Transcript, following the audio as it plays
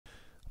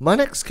My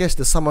next guest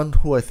is someone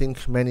who I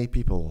think many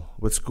people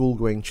with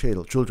school-going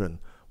children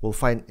will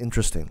find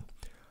interesting.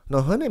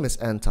 Now, her name is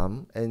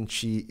Tham, and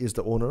she is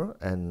the owner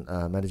and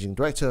managing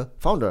director,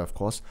 founder, of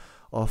course,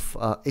 of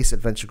Ace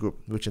Adventure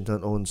Group, which in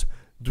turn owns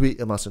Dwi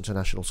Emas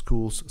International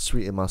Schools,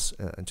 Dwi Emas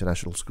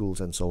International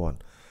Schools, and so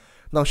on.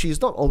 Now,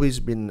 she's not always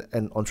been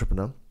an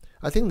entrepreneur.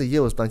 I think the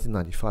year was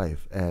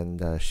 1995,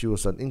 and she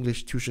was an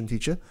English tuition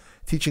teacher,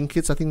 teaching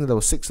kids. I think there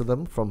were 6 of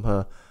them from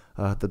her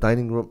the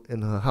dining room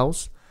in her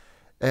house.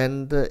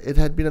 And it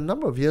had been a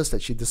number of years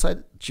that she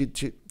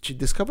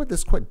discovered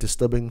this quite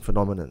disturbing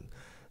phenomenon,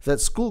 that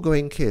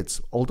school-going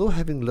kids, although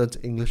having learnt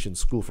English in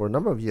school for a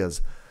number of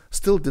years,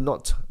 still did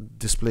not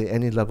display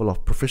any level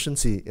of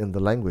proficiency in the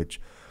language.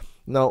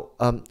 Now,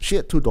 she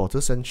had 2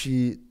 daughters, and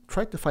she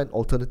tried to find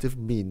alternative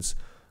means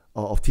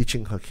of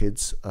teaching her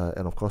kids,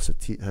 and of course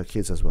her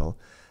kids as well,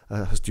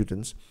 her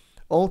students,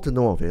 all to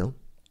no avail.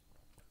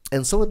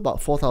 And so with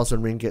about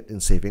 4,000 ringgit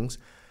in savings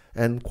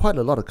and quite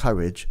a lot of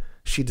courage,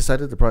 she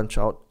decided to branch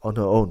out on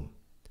her own.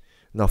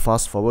 Now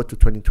fast forward to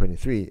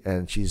 2023,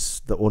 and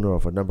she's the owner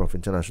of a number of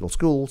international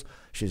schools.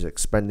 She's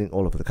expanding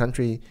all over the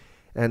country,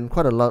 and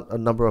quite a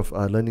number of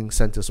learning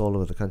centers all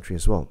over the country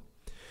as well.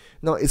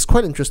 Now it's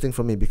quite interesting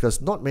for me because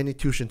not many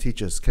tuition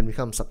teachers can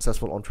become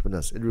successful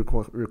entrepreneurs. It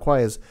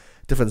requires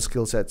different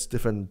skill sets,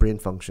 different brain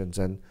functions,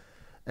 and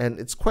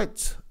it's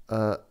quite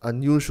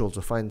unusual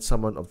to find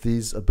someone of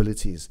these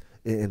abilities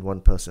in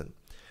one person.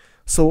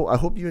 So I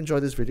hope you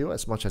enjoyed this video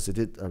as much as I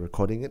did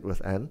recording it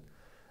with Anne.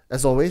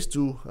 As always,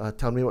 do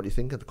tell me what you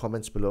think in the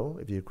comments below.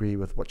 If you agree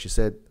with what she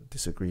said,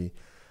 disagree.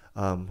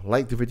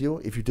 Like the video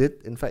if you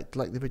did, in fact,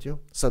 like the video.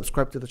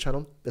 Subscribe to the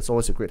channel. That's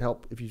always a great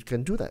help if you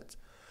can do that.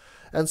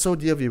 And so,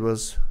 dear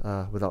viewers,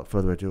 without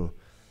further ado,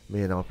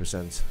 may I now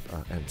present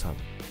Tham.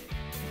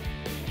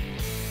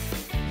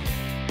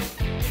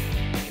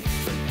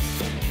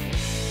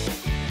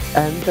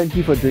 And thank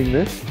you for doing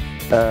this.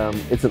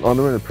 It's an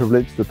honor and a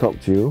privilege to talk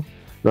to you.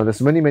 Now,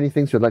 there's many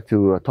things we'd like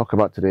to talk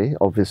about today,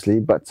 obviously,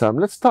 but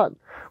let's start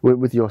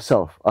with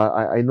yourself.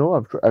 I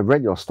know I've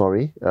read your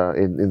story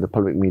in the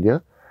public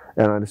media,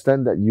 and I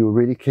understand that you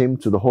really came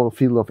to the whole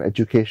field of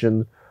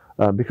education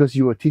because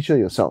you were a teacher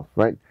yourself,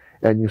 right?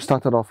 And you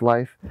started off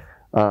life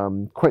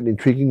quite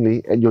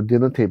intriguingly at your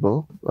dinner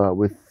table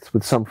with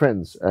some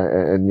friends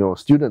and your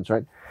students,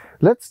 right?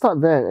 Let's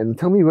start there and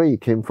tell me where you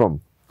came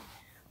from.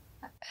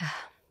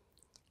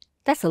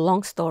 That's a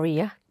long story,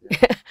 yeah.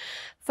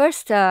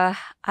 First,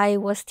 I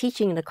was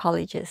teaching in the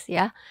colleges,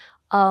 yeah.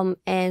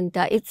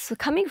 It's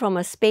coming from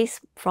a space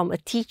from a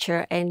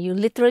teacher, and you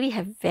literally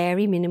have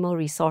very minimal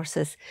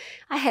resources.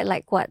 I had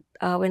like what,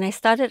 when I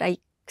started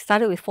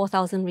with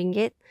 4,000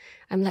 ringgit.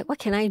 I'm like, what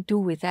can I do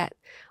with that?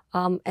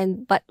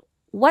 But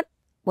what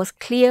was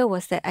clear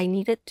was that I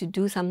needed to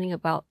do something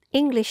about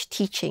English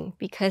teaching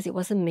because it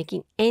wasn't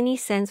making any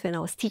sense when I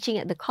was teaching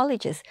at the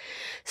colleges.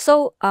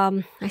 So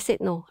I said,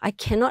 no, I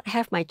cannot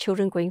have my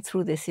children going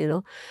through this,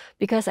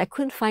 because I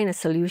couldn't find a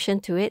solution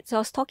to it. So I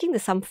was talking to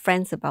some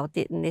friends about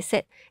it, and they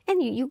said,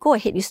 and you go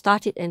ahead, you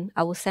start it, and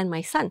I will send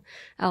my son.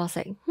 I was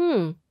like,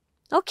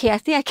 okay, I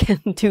think I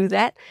can do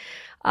that.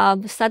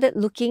 Started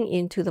looking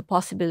into the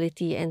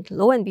possibility, and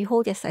lo and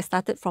behold, yes, I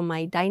started from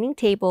my dining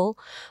table.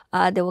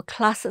 There were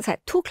classes, I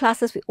had 2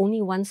 classes with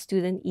only 1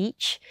 student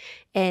each,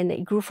 and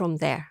it grew from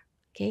there.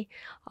 Okay,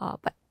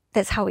 but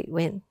that's how it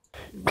went.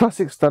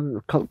 Classic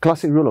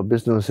rule of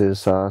business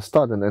is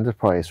start an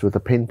enterprise with a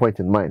pain point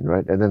in mind,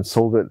 right? And then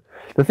solve it.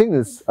 The thing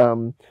is, I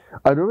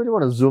don't really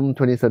want to zoom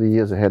 20-30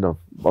 years ahead of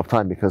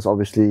time because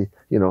obviously,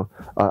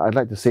 I'd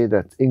like to say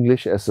that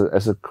English as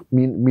a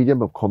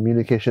medium of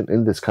communication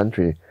in this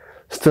country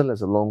still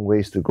has a long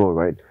ways to go,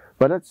 right?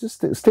 But let's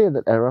just stay in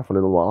that era for a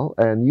little while.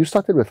 And you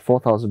started with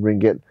 4,000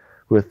 ringgit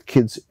with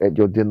kids at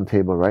your dinner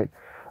table, right?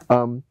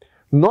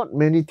 Not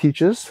many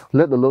teachers,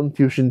 let alone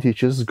tuition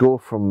teachers, go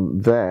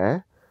from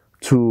there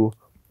to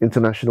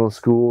international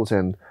schools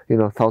and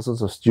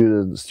thousands of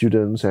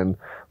students and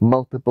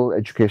multiple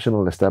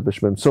educational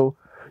establishments. So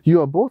you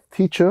are both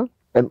teacher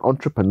and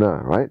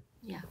entrepreneur, right?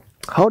 Yeah.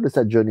 How does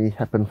that journey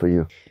happen for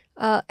you?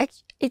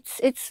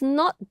 It's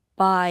not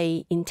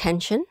by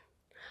intention.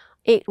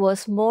 It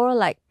was more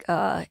like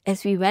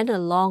as we went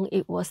along,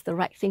 it was the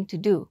right thing to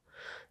do.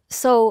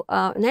 So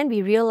and then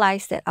we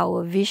realized that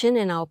our vision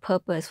and our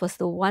purpose was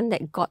the one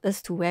that got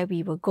us to where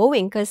we were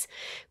going, because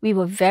we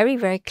were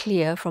very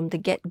clear from the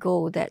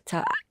get-go that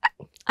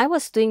I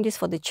was doing this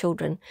for the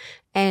children,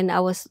 and I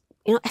was,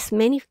 as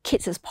many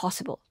kids as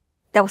possible.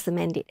 That was the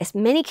mandate, as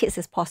many kids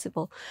as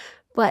possible.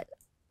 But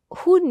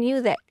who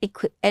knew that it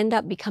could end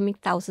up becoming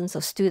thousands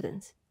of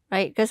students?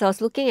 Right? Because I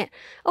was looking at,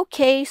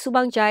 okay,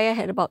 Subang Jaya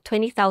had about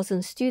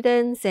 20,000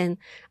 students, and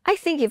I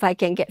think if I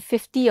can get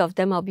 50 of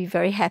them, I'll be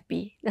very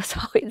happy. That's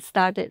how it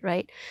started,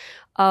 right?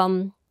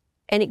 And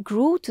it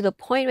grew to the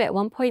point where at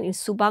one point in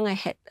Subang, I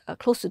had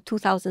close to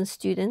 2,000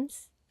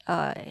 students,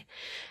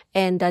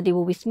 and they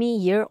were with me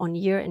year on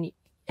year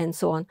and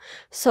so on.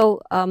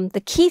 So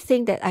the key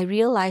thing that I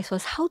realized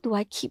was, how do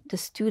I keep the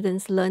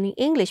students learning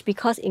English?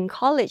 Because in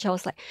college, I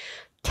was like,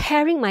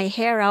 tearing my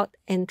hair out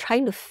and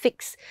trying to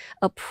fix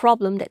a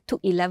problem that took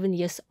 11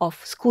 years of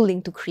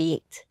schooling to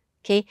create.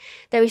 Okay,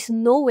 there is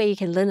no way you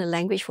can learn a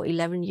language for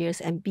 11 years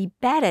and be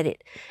bad at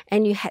it.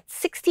 And you had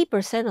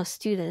 60% of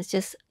students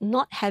just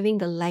not having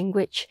the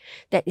language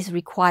that is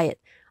required.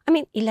 I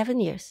mean, 11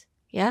 years.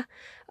 Yeah.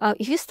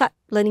 If you start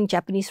learning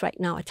Japanese right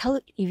now, I tell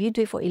you, if you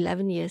do it for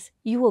 11 years,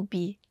 you will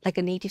be like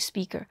a native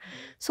speaker.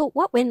 So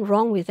what went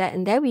wrong with that?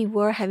 And there we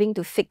were having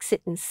to fix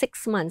it in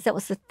 6 months. That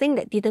was the thing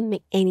that didn't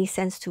make any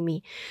sense to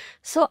me.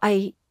 So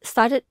I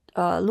started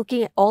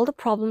looking at all the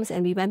problems,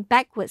 and we went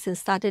backwards and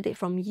started it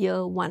from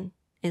year 1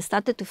 and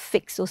started to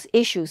fix those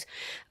issues.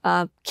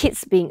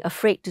 Kids being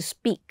afraid to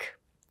speak.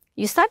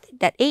 You start at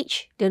that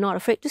age, they're not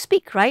afraid to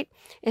speak, right?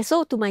 And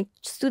so to my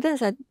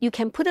students, you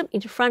can put them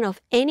in front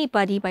of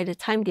anybody by the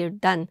time they're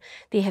done.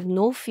 They have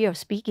no fear of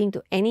speaking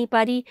to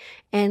anybody.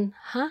 And,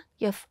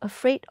 you're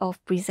afraid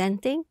of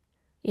presenting,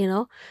 you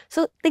know?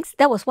 So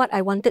that was what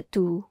I wanted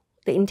to,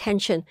 the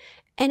intention.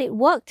 And it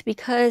worked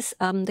because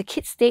the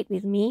kids stayed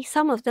with me,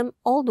 some of them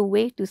all the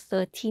way to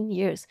 13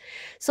 years.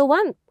 So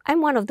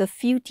I'm one of the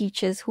few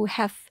teachers who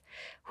have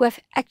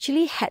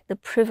actually had the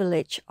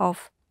privilege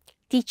of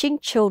teaching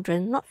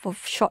children, not for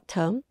short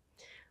term,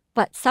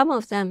 but some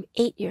of them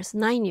 8 years,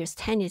 9 years,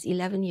 10 years,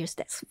 11 years.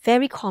 That's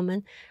very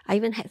common. I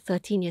even had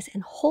 13 years,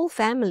 and whole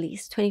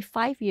families,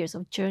 25 years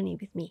of journey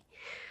with me,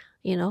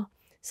 you know.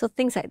 So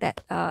things like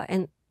that.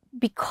 And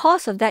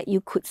because of that, you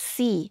could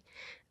see,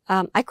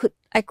 I could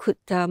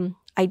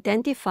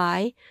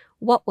identify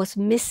what was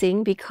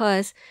missing,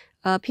 because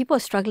people are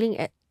struggling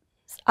at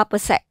upper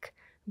sec,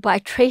 but I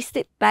traced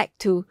it back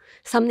to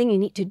something you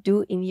need to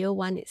do in year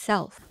 1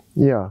 itself.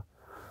 Yeah.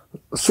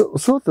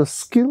 So the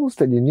skills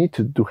that you need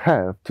to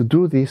have to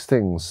do these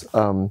things,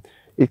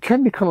 it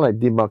can be kind of like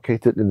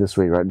demarcated in this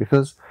way, right?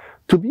 Because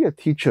to be a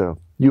teacher,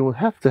 you will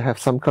have to have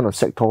some kind of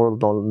sectoral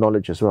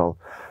knowledge as well.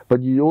 But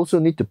you also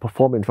need to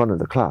perform in front of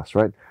the class,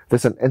 right?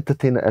 There's an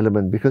entertainer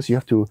element because you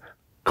have to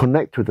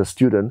connect with the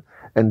student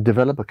and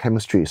develop a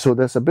chemistry. So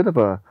there's a bit of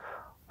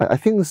I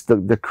think it's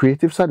the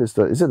creative side is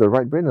it the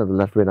right brain or the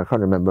left brain? I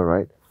can't remember,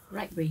 right?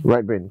 Right brain.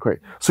 Right brain,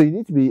 correct. So you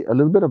need to be a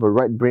little bit of a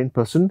right brain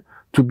person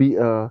to be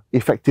an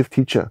effective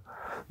teacher.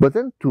 But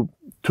then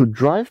to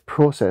drive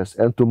process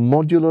and to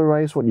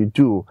modularize what you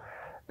do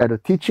at a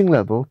teaching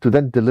level, to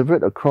then deliver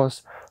it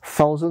across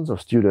thousands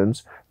of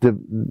students,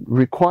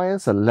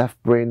 requires a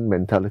left brain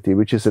mentality,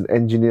 which is an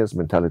engineer's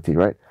mentality,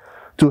 right?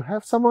 To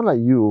have someone like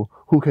you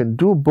who can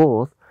do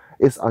both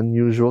is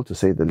unusual, to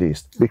say the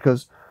least,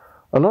 because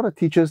a lot of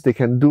teachers, they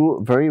can do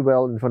very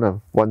well in front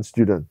of one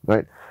student,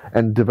 right?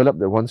 And develop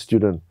that one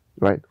student,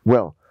 right?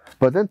 Well,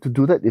 but then to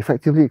do that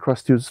effectively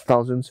across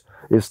thousands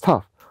is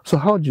tough. So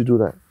how did you do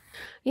that?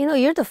 You know,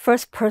 you're the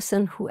first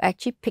person who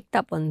actually picked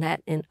up on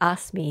that and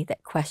asked me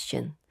that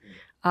question.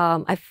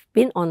 I've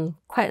been on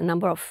quite a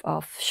number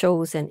of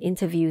shows and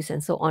interviews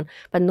and so on,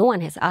 but no one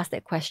has asked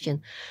that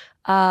question.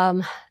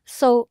 Okay,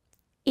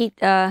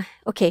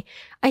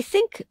 I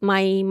think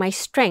my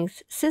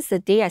strength since the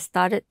day I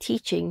started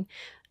teaching,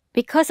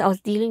 because I was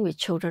dealing with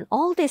children,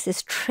 all this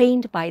is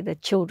trained by the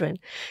children.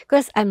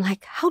 Because I'm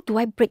like, how do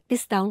I break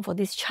this down for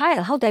this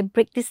child? How do I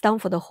break this down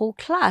for the whole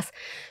class?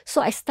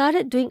 So I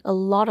started doing a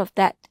lot of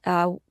that,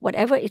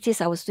 whatever it is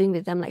I was doing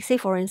with them. Like say,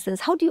 for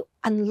instance, how do you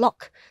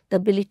unlock the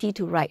ability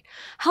to write?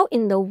 How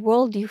in the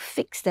world do you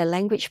fix their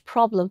language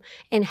problem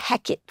and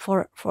hack it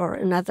for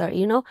another,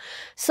 you know?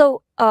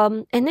 So,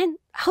 and then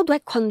how do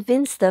I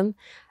convince them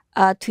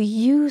to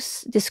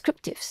use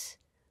descriptives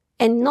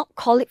and not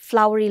call it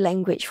flowery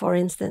language, for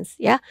instance,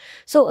 yeah?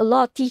 So a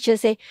lot of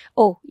teachers say,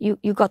 oh,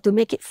 you got to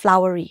make it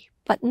flowery.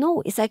 But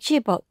no, it's actually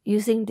about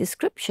using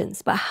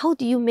descriptions. But how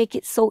do you make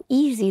it so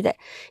easy that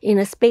in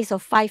a space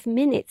of 5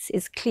 minutes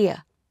it's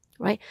clear,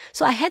 right?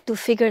 So I had to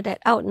figure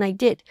that out, and I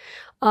did.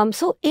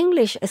 So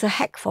English is a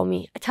hack for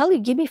me. I tell you,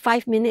 give me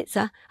 5 minutes,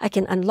 I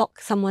can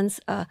unlock someone's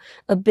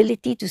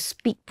ability to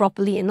speak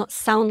properly and not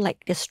sound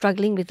like they're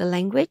struggling with the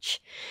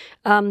language.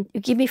 You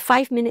give me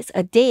 5 minutes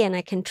a day and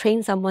I can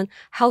train someone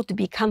how to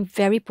become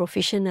very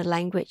proficient in a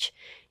language,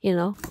 you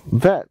know.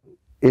 That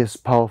is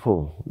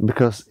powerful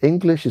because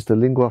English is the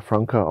lingua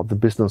franca of the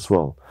business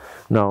world.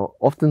 Now,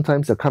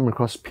 oftentimes I come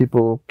across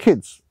people,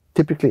 kids,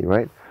 typically,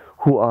 right,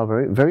 who are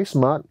very, very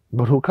smart,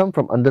 but who come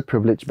from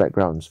underprivileged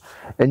backgrounds.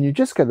 And you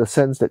just get the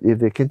sense that if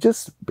they can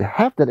just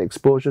have that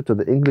exposure to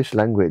the English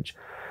language,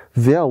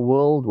 their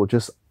world will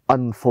just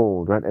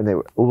unfold, right?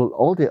 And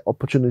all their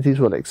opportunities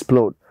will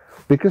explode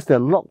because they're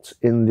locked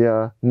in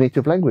their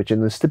native language,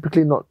 and it's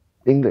typically not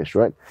English,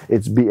 right?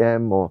 It's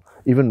BM or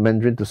even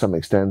Mandarin to some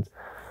extent.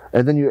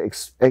 And then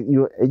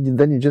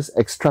you just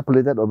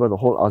extrapolate that over the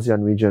whole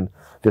ASEAN region.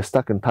 They're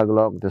stuck in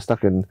Tagalog, they're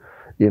stuck in,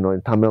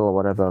 in Tamil or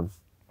whatever.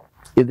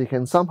 If they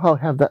can somehow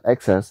have that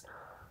access,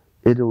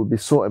 it will be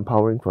so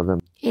empowering for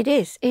them. It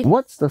is.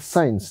 What's the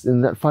science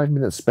in that 5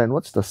 minute span?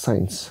 What's the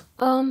science?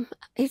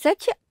 It's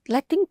actually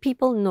letting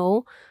people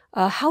know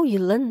how you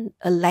learn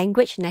a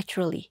language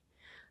naturally.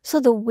 So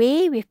the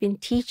way we've been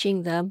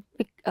teaching them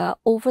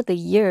over the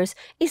years,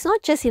 it's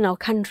not just in our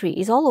country,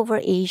 it's all over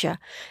Asia.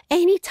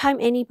 Anytime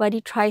anybody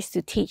tries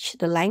to teach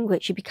the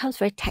language, it becomes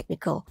very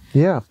technical.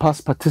 Yeah,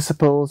 past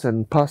participles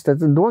and past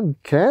tense, and no one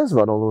cares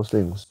about all those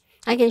things.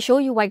 I can show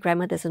you why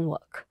grammar doesn't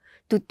work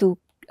to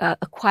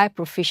acquire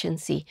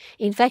proficiency.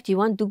 In fact, you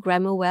want to do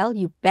grammar well,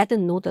 you better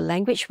know the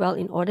language well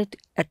in order to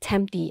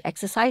attempt the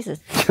exercises.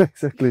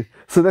 Exactly.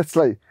 So that's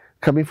like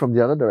coming from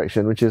the other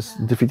direction, which is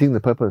defeating the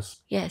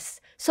purpose. Yes.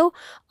 So,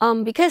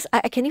 because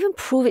I can even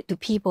prove it to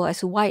people as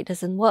to why it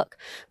doesn't work.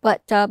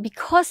 But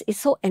because it's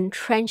so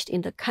entrenched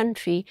in the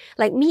country,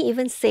 like me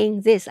even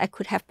saying this, I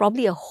could have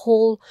probably a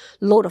whole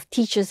load of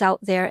teachers out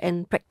there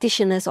and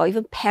practitioners or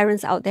even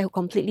parents out there who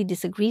completely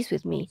disagrees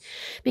with me.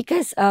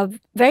 Because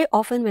very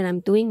often when I'm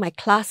doing my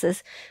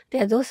classes,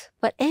 there are those,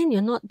 but Anne,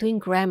 you're not doing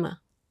grammar.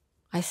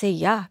 I say,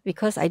 yeah,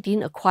 because I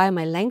didn't acquire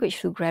my language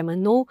through grammar.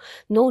 No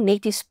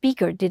native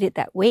speaker did it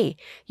that way.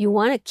 You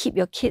want to keep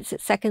your kids at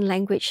second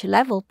language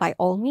level, by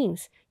all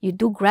means. You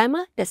do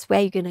grammar, that's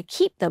where you're going to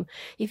keep them.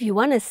 If you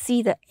want to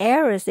see the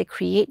errors they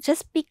create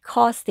just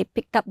because they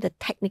picked up the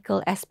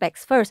technical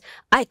aspects first,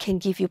 I can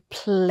give you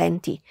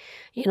plenty,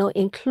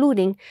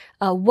 including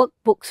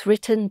workbooks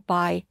written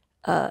by,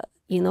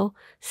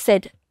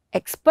 said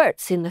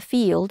experts in the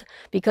field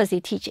because they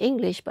teach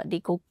English, but they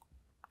go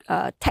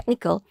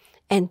technical.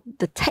 And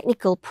the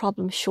technical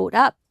problem showed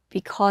up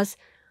because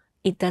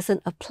it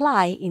doesn't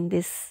apply in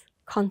this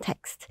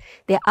context.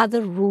 There are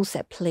other rules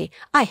at play.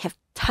 I have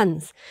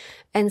tons.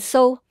 And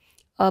so,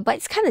 but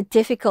it's kind of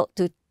difficult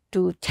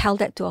to tell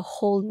that to a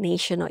whole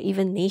nation or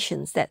even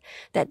nations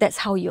that's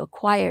how you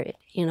acquire it,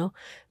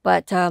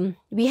 But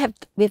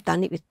we've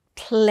done it with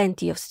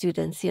plenty of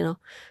students,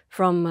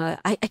 from,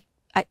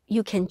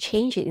 you can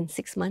change it in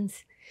 6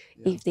 months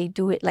if they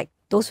do it. Like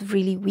those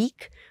really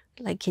weak,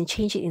 can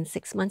change it in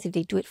 6 months if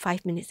they do it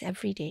 5 minutes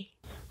every day.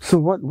 So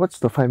what's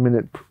the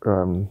 5-minute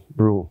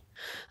rule?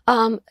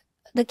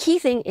 The key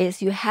thing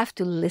is you have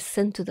to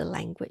listen to the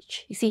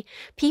language. You see,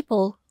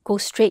 people go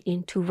straight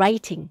into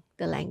writing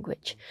the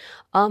language.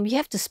 You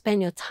have to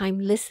spend your time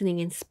listening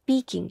and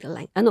speaking the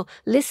language.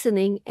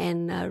 Listening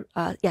and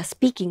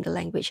speaking the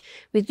language.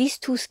 With these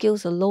two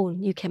skills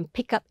alone, you can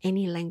pick up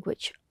any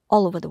language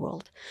all over the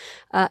world.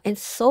 And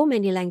so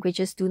many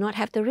languages do not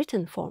have the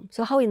written form.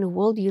 So how in the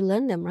world do you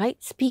learn them,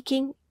 right?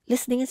 Speaking,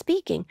 listening and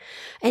speaking.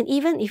 And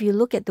even if you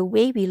look at the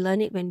way we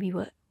learn it when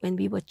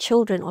we were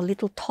children or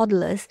little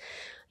toddlers,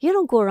 you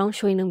don't go around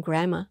showing them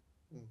grammar.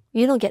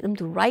 You don't get them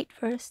to write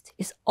first.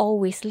 It's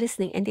always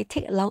listening, and they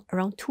take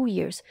around 2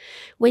 years.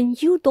 When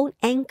you don't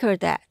anchor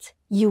that,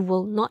 you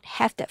will not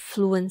have that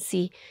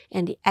fluency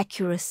and the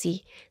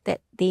accuracy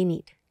that they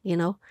need,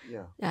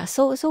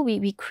 So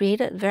we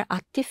created a very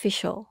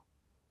artificial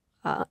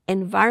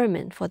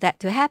environment for that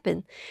to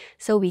happen.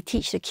 So we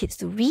teach the kids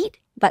to read,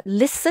 but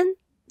listen,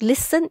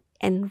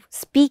 and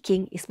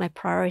speaking is my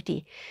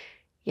priority.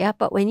 Yeah,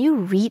 but when you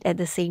read at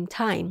the same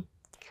time,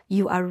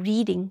 you are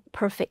reading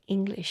perfect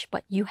English,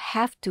 but you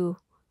have to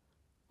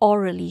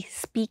orally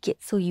speak it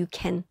so you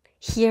can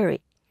hear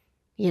it,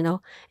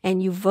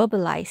 and you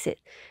verbalize it.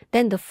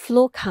 Then the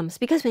flow comes,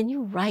 because when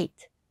you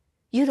write,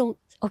 you don't,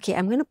 okay,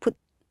 I'm going to put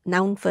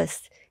noun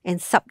first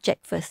and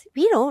subject first.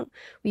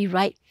 We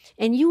write,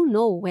 and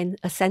when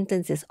a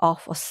sentence is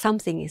off or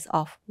something is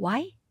off.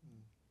 Why?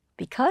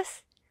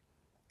 Because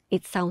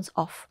it sounds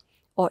off,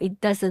 or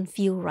it doesn't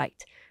feel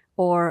right,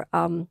 or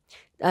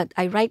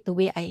I write the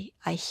way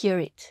I hear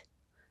it.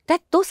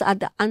 Those are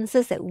the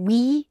answers that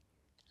we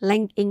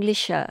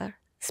English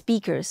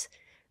speakers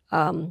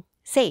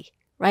say,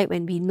 right,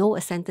 when we know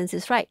a sentence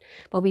is right,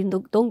 but we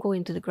don't go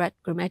into the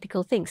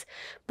grammatical things.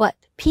 But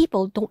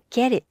people don't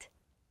get it.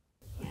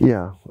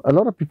 Yeah, a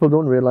lot of people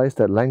don't realize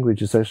that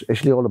language is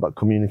actually all about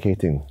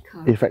communicating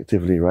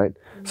effectively, right?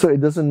 So it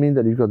doesn't mean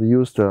that you've got to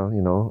use the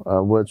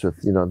words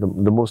with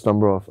the most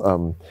number of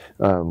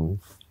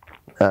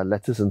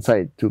letters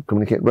inside to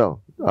communicate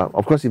well.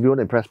 Of course, if you want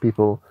to impress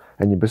people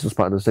and your business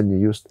partners, then you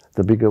use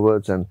the bigger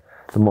words and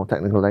the more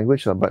technical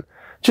language. But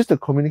just to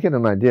communicate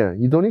an idea,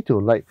 you don't need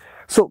to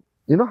So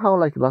you know how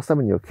last time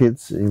when you were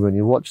kids, when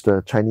you watched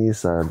the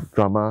Chinese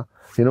drama,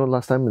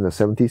 last time in the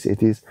 70s,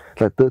 80s,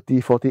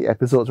 30, 40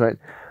 episodes, right?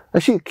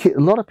 Actually, a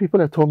lot of people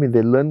have told me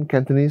they learn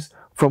Cantonese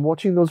from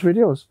watching those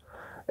videos.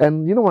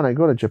 And when I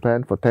go to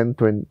Japan for 10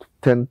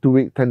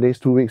 days,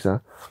 2 weeks,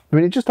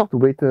 when you just talk to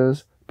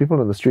waiters, people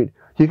on the street,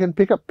 you can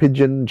pick up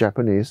pidgin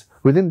Japanese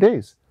within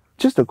days.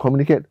 Just to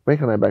communicate, where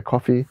can I buy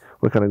coffee?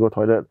 Where can I go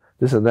toilet?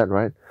 This and that,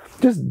 right?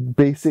 Just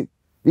basic.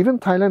 Even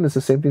Thailand is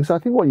the same thing. So I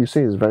think what you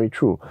say is very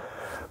true.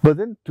 But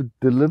then to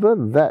deliver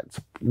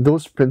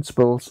those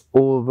principles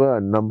over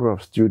a number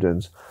of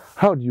students,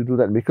 how do you do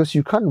that? Because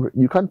you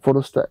can't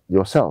follow that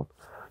yourself.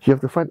 You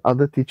have to find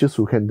other teachers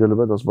who can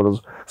deliver those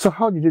models. So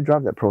how did you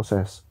drive that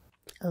process?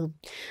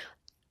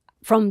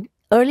 From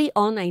early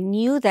on, I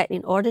knew that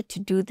in order to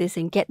do this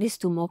and get this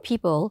to more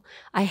people,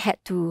 I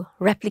had to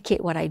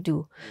replicate what I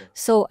do.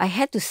 So I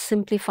had to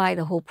simplify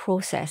the whole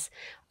process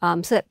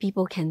so that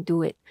people can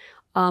do it.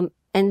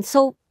 And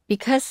so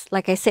because,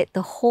 like I said,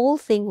 the whole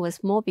thing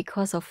was more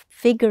because of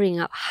figuring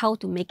out how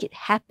to make it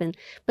happen,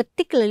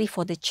 particularly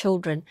for the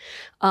children.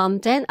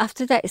 Then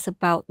after that, it's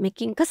about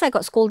making, because I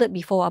got scolded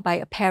before by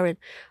a parent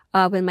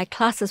when my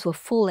classes were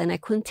full and I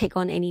couldn't take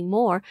on any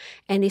more.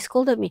 And they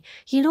scolded me,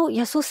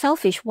 you're so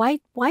selfish. Why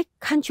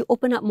can't you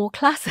open up more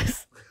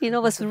classes? It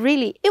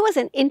was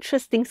an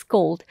interesting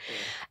scold.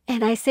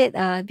 And I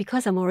said,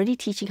 because I'm already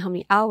teaching how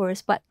many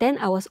hours, but then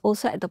I was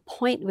also at the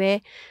point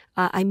where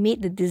I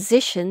made the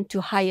decision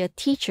to hire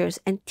teachers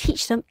and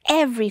teach them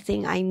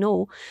everything I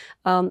know,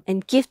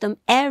 and give them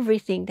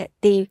everything that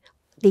they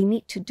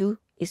need to do.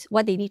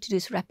 What they need to do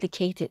is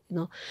replicate it,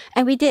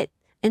 And we did.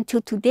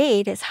 Until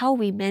today, that's how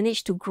we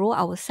managed to grow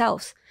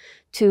ourselves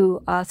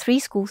to 3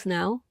 schools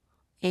now.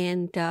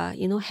 And,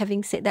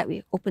 having said that,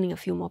 we're opening a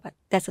few more, but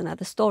that's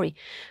another story.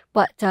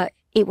 But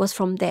it was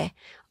from there.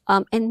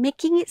 And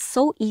making it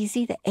so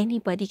easy that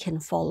anybody can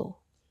follow.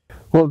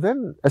 Well,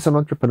 then, as an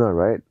entrepreneur,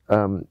 right,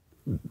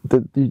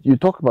 you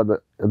talk about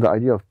the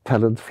idea of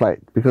talent flight,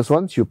 because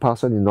once you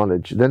pass on your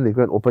knowledge, then they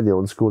go and open their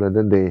own school, and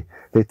then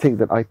they take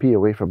that IP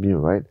away from you,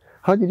 right?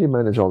 How did you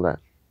manage all that?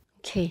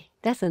 Okay,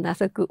 that's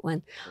another good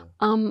one.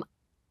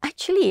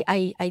 Actually,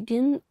 I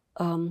didn't.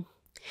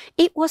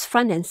 It was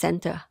front and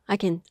center. I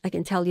can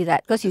tell you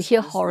that, because you hear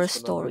horror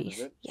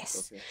stories.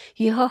 Yes, okay.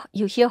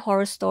 You hear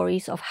horror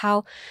stories of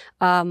how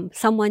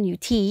someone you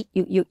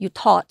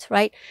taught,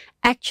 right,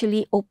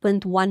 actually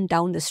opened one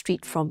down the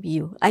street from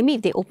you. I mean,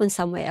 if they opened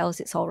somewhere else,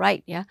 it's all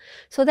right, yeah.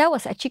 So that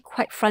was actually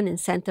quite front and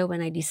center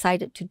when I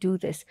decided to do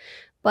this.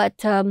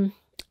 But a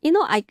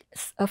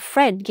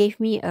friend gave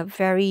me a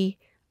very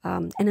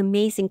an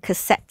amazing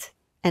cassette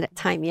at that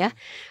time, yeah.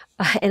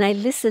 And I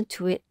listened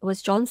to it. It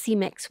was John C.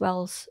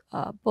 Maxwell's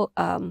book,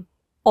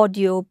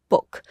 audio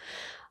book.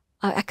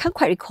 I can't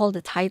quite recall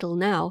the title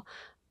now,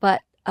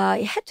 but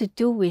it had to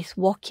do with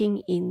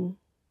walking in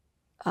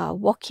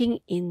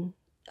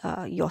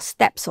your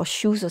steps or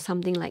shoes or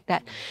something like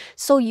that.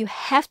 So you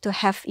have to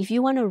have, if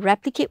you want to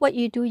replicate what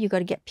you do, you got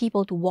to get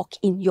people to walk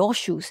in your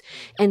shoes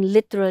and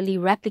literally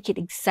replicate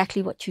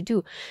exactly what you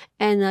do.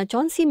 And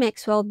John C.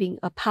 Maxwell, being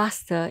a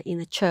pastor in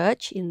a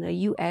church in the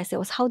US, that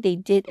was how they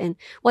did and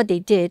what they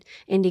did,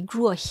 and they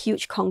grew a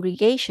huge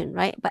congregation,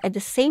 right? But at the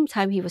same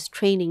time, he was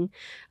training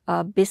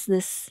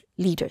business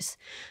leaders.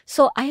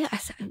 So I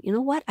said, you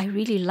know what? I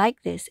really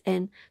like this.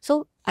 And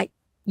so I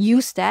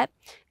used that.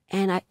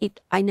 And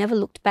I never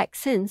looked back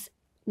since.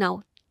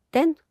 Now,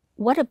 then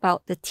what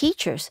about the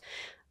teachers?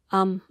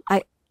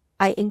 I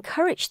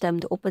encouraged them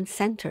to open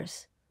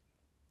centers,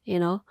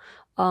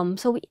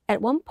 So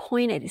at one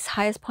point, at its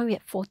highest point, we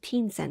had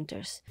 14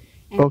 centers.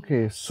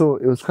 Okay, so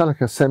it was kind of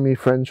like a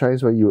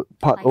semi-franchise where you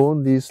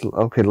own these,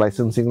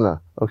 licensing lah.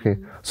 Okay,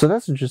 so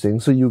that's interesting.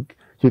 So you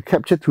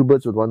capture 2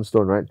 birds with 1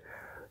 stone, right?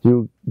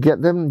 You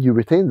get them, you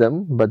retain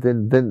them, but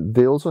then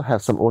they also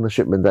have some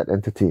ownership in that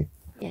entity.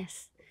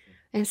 Yes.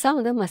 And some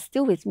of them are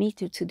still with me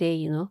to today,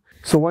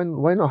 So why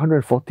not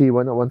 140?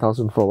 Why not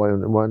 1,004?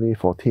 Why only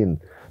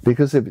 14?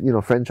 Because if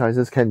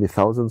franchises can be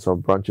thousands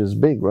of branches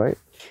big, right?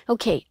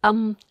 Okay.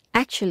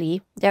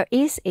 Actually, there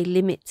is a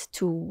limit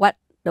to what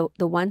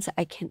the ones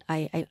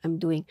I'm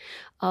doing.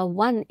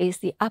 One is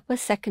the upper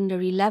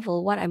secondary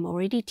level. What I'm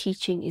already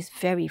teaching is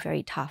very,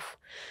 very tough.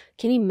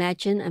 Can you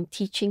imagine? I'm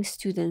teaching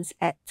students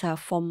at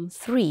Form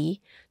 3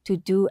 to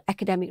do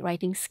academic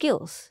writing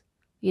skills.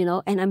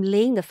 And I'm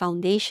laying the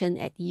foundation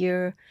at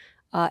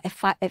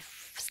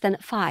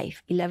standard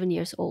 5, 11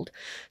 years old.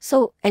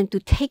 So, and to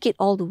take it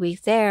all the way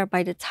there,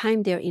 by the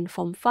time they're in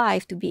Form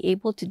 5, to be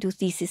able to do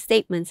thesis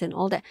statements and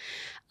all that,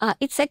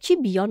 it's actually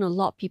beyond a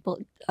lot of people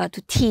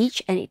to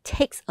teach, and it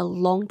takes a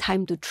long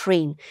time to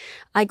train.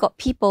 I got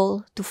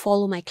people to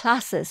follow my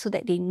classes so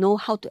that they know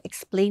how to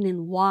explain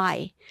and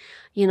why,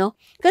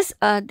 because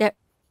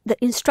the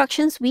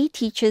instructions we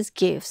teachers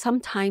give,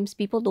 sometimes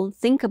people don't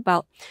think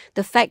about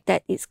the fact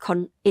that it's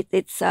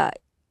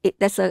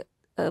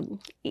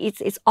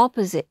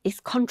opposite. It's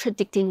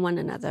contradicting one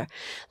another.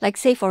 Like,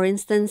 say, for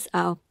instance,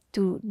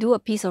 to do a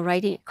piece of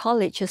writing at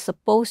college, you're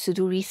supposed to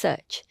do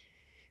research.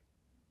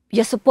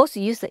 You're supposed to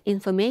use the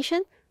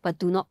information, but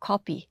do not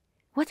copy.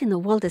 What in the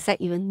world does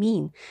that even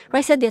mean?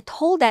 Right? So they're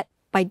told that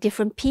by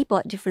different people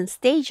at different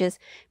stages,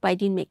 but it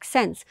didn't make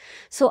sense.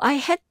 So I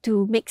had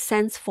to make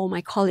sense for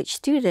my college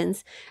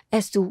students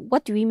as to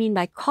what do we mean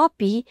by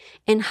copy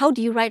and how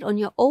do you write on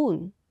your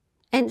own.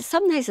 And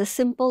sometimes a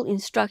simple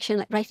instruction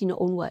like write in your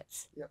own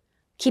words. Yep.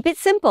 Keep it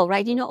simple,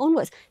 write in your own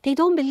words. They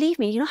don't believe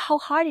me. You know how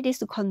hard it is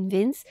to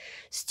convince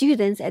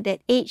students at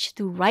that age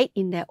to write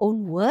in their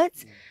own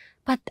words?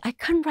 But I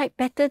can't write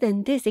better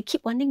than this. They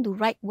keep wanting to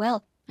write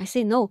well. I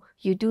say, no,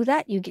 you do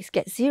that, you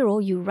get 0,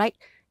 you write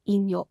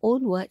in your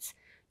own words,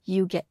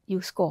 you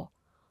score.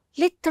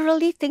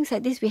 Literally things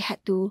like this we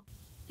had to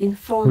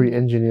inform.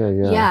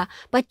 Re-engineer, yeah. Yeah,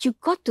 but you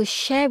got to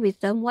share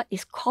with them what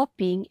is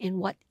copying and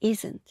what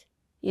isn't,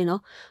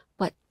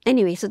 But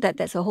anyway, so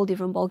that's a whole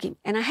different ballgame.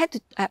 And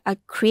I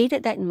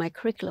created that in my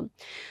curriculum.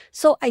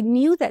 So I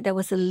knew that there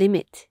was a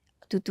limit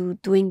to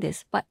doing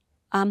this. But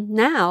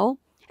now,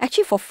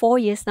 actually for 4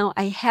 years now,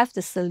 I have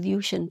the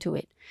solution to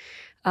it.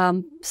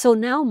 So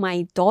now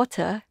my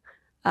daughter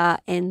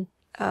and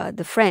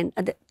the friend,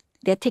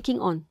 they're taking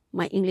on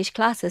my English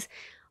classes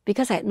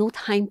because I had no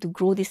time to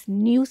grow this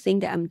new thing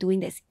that I'm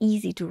doing that's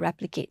easy to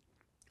replicate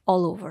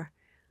all over.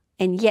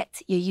 And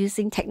yet you're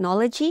using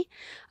technology,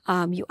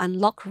 you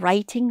unlock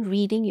writing,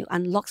 reading, you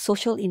unlock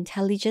social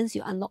intelligence,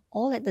 you unlock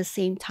all at the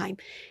same time.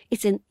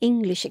 It's an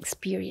English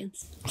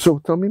experience. So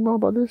tell me more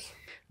about this.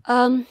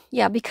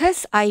 Yeah,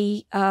 because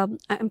I'm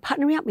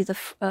partnering up with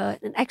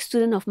an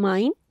ex-student of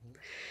mine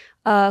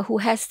who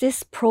has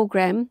this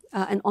program,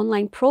 an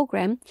online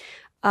program,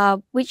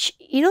 which,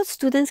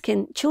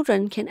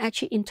 children can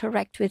actually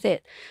interact with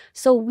it.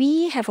 So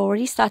we have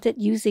already started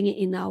using it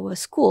in our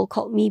school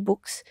called Me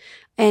Books,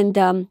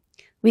 and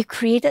we've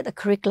created a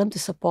curriculum to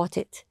support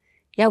it.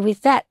 Yeah,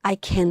 with that,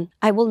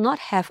 I will not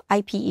have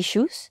IP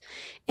issues,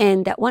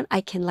 and that one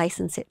I can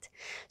license it.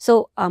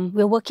 So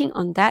we're working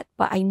on that,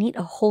 but I need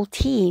a whole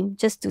team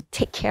just to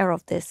take care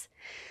of this.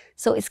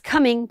 So it's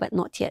coming, but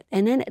not yet.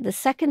 And then at the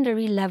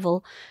secondary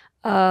level,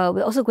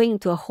 we're also going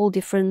into a whole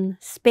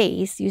different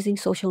space using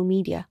social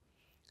media.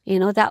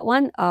 That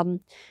one,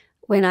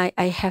 when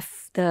I have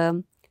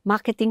the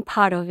marketing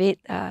part of it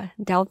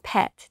down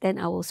pat, then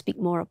I will speak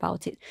more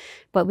about it.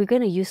 But we're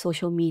going to use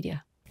social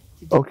media.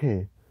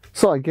 Okay.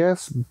 So I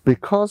guess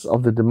because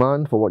of the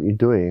demand for what you're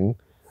doing,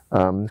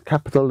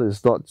 capital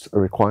is not a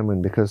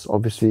requirement, because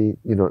obviously,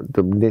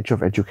 the nature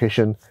of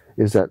education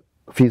is that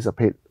fees are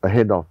paid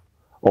ahead of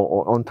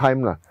or on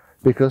time,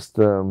 because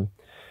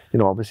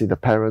obviously the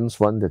parents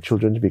want their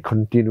children to be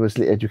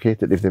continuously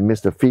educated. If they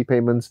miss the fee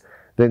payments,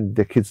 then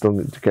the kids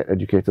don't get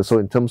educated. So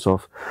in terms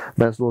of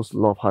Maslow's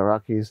law of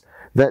hierarchies,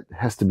 that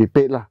has to be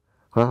paid, like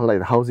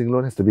the housing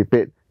loan has to be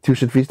paid,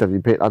 tuition fees have to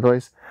be paid.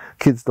 Otherwise,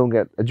 kids don't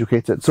get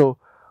educated. So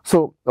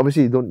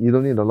obviously you don't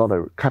need a lot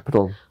of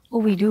capital. Oh,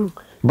 we do.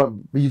 But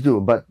you do.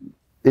 But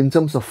in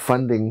terms of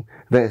funding,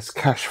 there's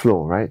cash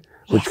flow, right?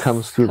 Which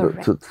comes through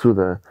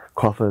the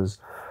coffers.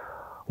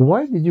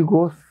 Why did you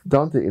go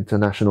down the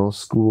international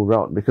school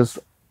route? Because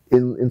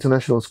in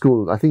international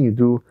school, I think you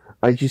do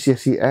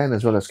IGCSE and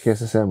as well as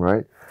KSSM,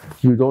 right?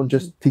 You don't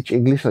just teach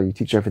English, you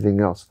teach everything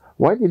else.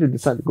 Why did you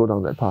decide to go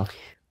down that path?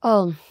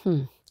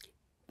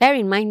 Bear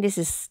in mind, this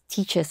is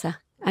teachers.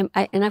 And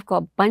I've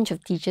got a bunch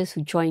of teachers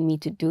who joined me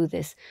to do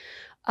this.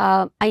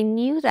 I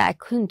knew that I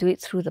couldn't do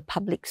it through the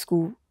public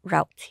school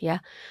route. Yeah.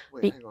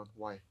 Wait, hang on.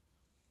 Why?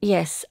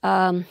 Yes,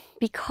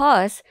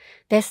 because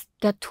there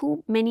are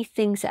too many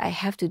things that I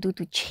have to do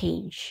to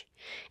change,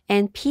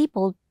 and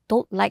people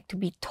don't like to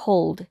be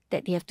told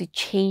that they have to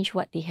change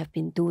what they have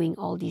been doing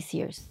all these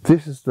years.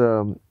 This is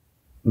the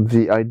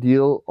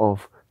ideal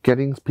of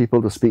getting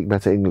people to speak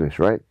better English,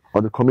 right?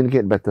 Or to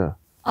communicate better.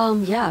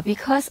 Yeah,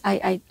 because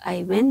I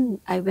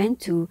went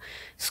to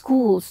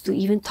schools to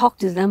even talk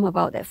to them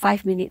about that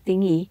 5-minute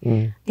thingy.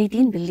 They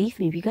didn't believe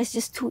me because it's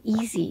just too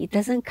easy. It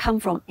doesn't come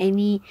from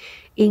any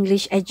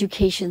English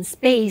education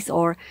space,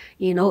 or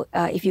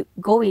if you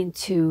go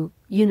into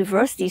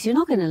universities, you're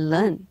not going to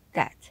learn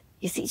that.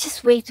 You see, it's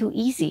just way too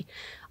easy.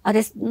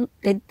 There's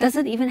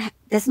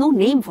no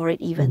name for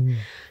it even.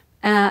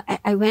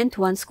 I went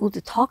to one school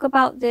to talk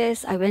about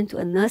this. I went to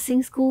a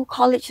nursing school,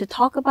 college to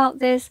talk about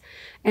this,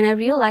 and I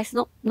realized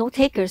no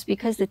takers,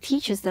 because the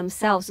teachers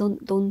themselves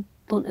don't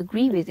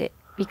agree with it,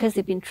 because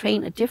they've been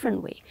trained a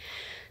different way.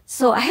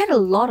 So I had a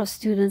lot of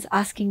students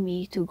asking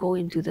me to go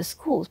into the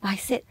schools, but I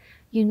said,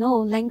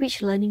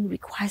 language learning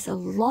requires a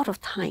lot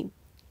of time.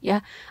 Yeah,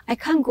 I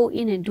can't go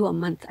in and do a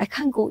month. I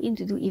can't go in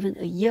to do even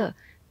a year.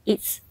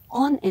 It's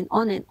on and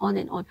on and on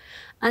and on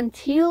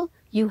until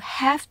you're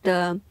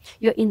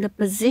in the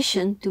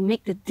position to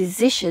make the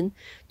decision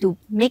to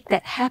make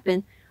that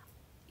happen.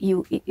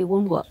 It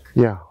won't work.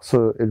 Yeah,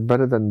 so it's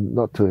better than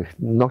not to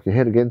knock your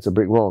head against a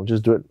brick wall.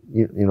 Just do it,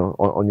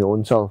 on your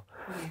own self.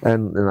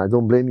 And I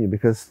don't blame you,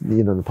 because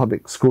the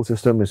public school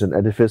system is an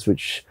edifice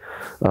which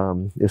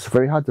is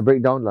very hard to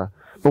break down.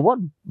 But what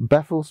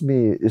baffles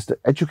me is the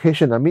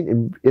education. I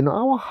mean, in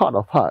our heart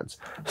of hearts,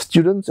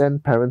 students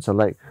and parents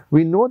alike,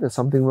 we know there's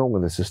something wrong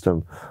with the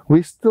system.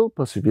 We still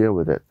persevere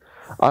with it.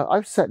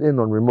 I've sat in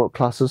on remote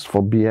classes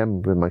for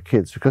BM with my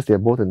kids, because they're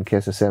both in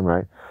KSSM,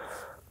 right?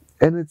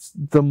 And it's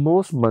the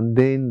most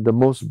mundane, the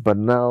most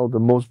banal, the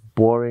most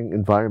boring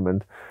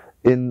environment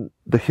in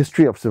the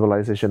history of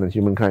civilization and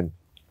humankind.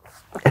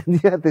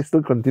 And yet they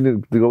still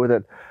continue to go with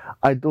it.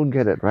 I don't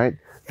get it, right?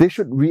 They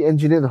should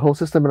re-engineer the whole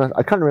system. And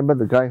I can't remember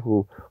the guy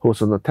who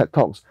was on the TED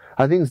Talks.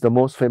 I think it's the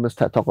most famous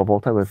TED Talk of all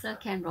time with Sir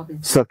Ken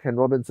Robinson. Sir Ken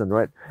Robinson,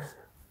 right?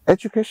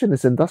 Education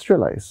is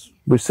industrialized.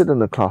 We sit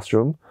in a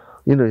classroom,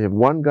 you have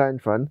one guy in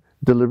front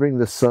delivering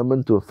the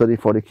sermon to 30,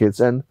 40 kids,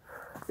 and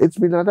it's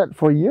been like that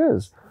for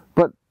years.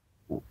 But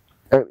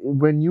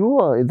when you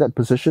are in that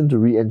position to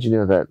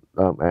re-engineer that,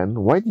 Anne,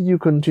 why did you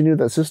continue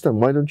that system?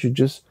 Why don't you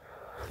just,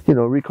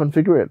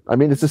 reconfigure it? I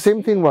mean, it's the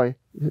same thing. Why?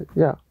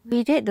 Yeah.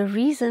 We did. The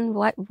reason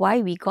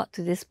why we got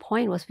to this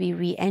point was we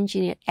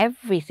re-engineered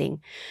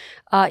everything.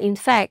 In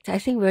fact, I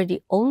think we're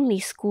the only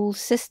school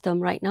system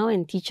right now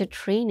in teacher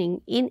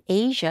training in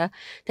Asia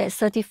that's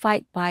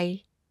certified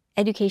by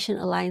Education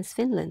Alliance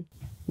Finland.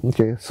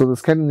 Okay, so the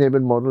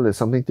Scandinavian model is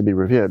something to be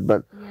revered,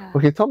 but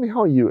okay, tell me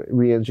how you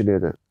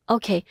re-engineered it.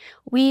 Okay,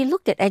 we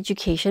looked at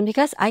education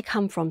because I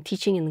come from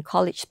teaching in the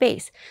college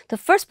space. The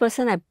first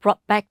person I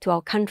brought back to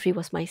our country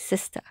was my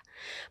sister,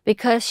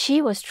 because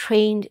she was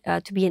trained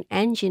to be an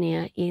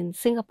engineer in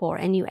Singapore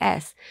and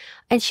US,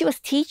 and she was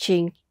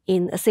teaching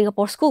in a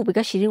Singapore school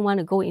because she didn't want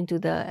to go into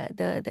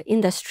the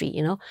industry,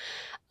 you know.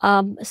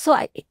 So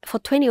for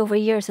 20 over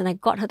years, and I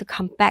got her to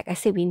come back. I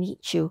said, we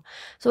need you.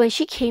 So when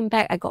she came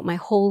back, I got my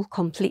whole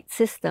complete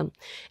system.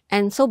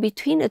 And so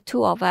between the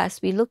two of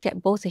us, we looked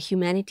at both the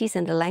humanities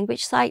and the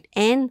language side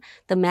and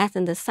the math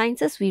and the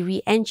sciences. We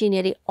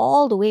re-engineered it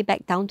all the way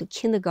back down to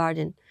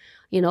kindergarten,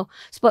 you know.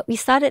 But we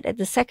started at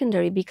the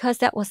secondary because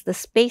that was the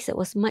space that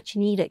was much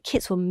needed.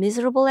 Kids were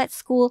miserable at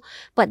school,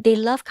 but they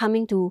loved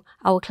coming to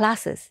our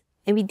classes.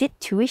 And we did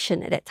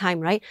tuition at that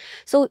time, right?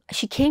 So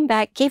she came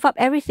back, gave up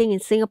everything in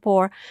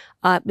Singapore,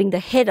 being the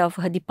head of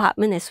her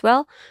department as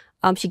well.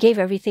 She gave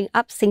everything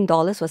up. Sing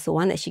dollars was the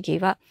one that she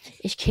gave up.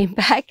 And she came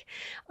back,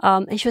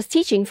 and she was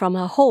teaching from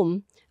her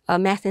home,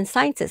 math and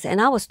sciences, and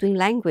I was doing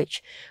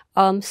language.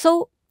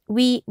 So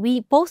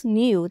we both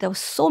knew there were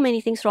so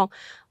many things wrong.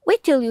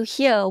 Wait till you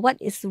hear what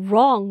is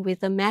wrong with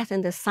the math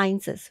and the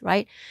sciences,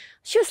 right?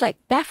 She was like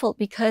baffled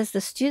because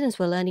the students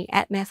were learning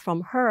math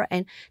from her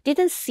and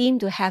didn't seem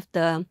to have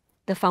the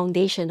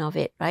foundation of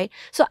it, right?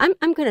 So I'm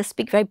going to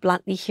speak very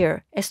bluntly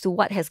here as to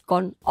what has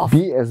gone off.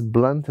 Be as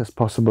blunt as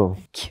possible.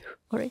 Thank you.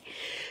 All right.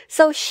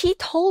 So she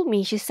told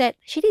me, she said,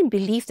 she didn't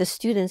believe the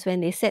students when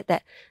they said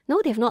that,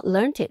 no, they've not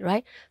learned it,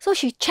 right? So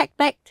she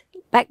checked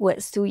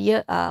backwards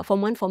to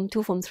Form 1, Form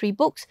 2, Form 3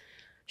 books.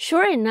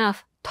 Sure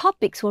enough,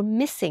 topics were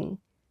missing,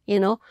 you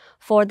know,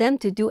 for them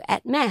to do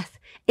math.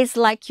 It's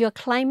like you're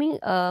climbing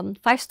a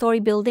 5-story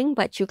building,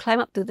 but you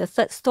climb up to the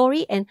 3rd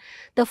story, and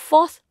the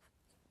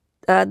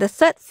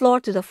 3rd floor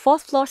to the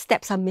 4th floor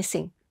steps are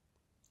missing.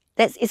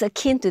 It's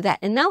akin to that.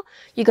 And now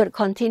you got to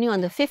continue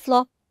on the 5th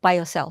floor by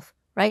yourself,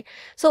 right?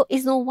 So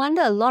it's no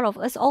wonder a lot of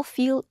us all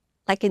feel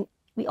like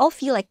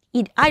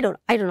I don't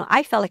know.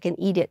 I felt like an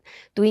idiot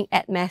doing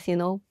math, you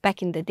know,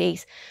 back in the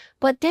days.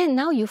 But then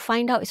now you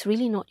find out it's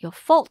really not your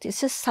fault.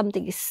 It's just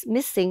something is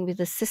missing with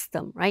the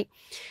system, right?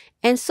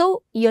 And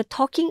so you're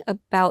talking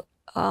about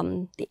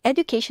the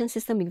education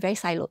system being very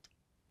siloed,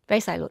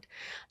 very siloed.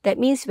 That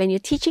means when you're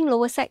teaching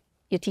lower sec,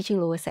 you're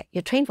teaching lower sec.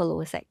 You're trained for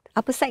lower sec.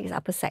 Upper sec is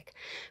upper sec.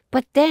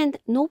 But then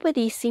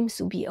nobody seems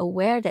to be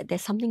aware that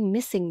there's something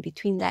missing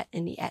between that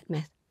and the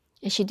math.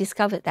 And she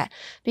discovered that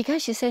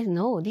because she said,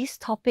 no, these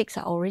topics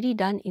are already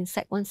done in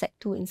Sec 1, Sec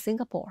 2 in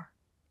Singapore.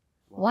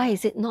 Why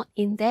is it not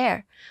in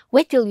there?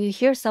 Wait till you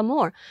hear some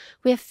more.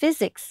 We have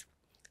physics.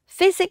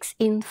 Physics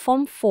in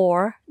Form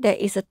 4, there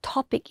is a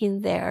topic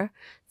in there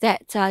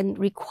that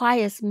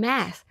requires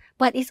math,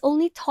 but it's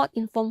only taught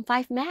in Form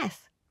 5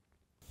 math.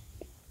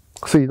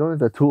 So you don't have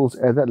the tools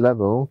at that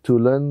level to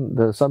learn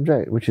the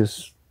subject, which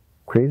is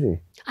crazy.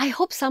 I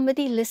hope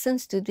somebody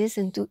listens to this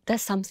and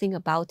does something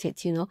about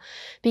it, you know,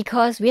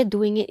 because we are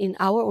doing it in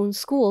our own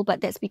school,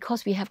 but that's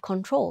because we have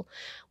control.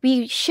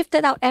 We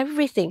shifted out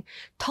everything.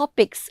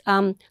 Topics,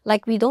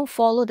 like we don't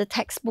follow the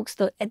textbooks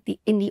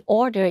in the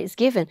order it's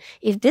given.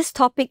 If this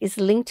topic is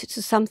linked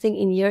to something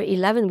in year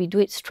 11, we do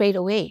it straight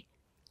away.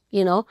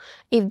 You know,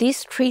 if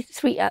these three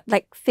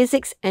like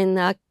physics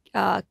and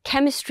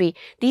chemistry,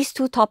 these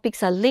two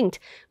topics are linked,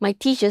 my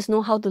teachers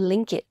know how to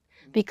link it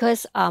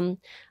because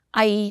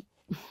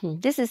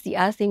this is the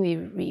other thing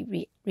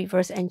we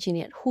reverse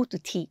engineered, who to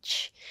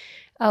teach.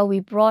 We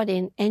brought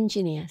in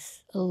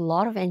engineers. A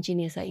lot of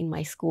engineers are in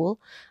my school.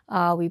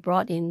 We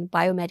brought in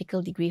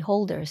biomedical degree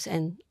holders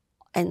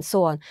and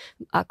so on,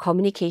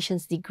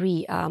 communications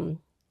degree,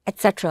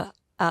 etc.,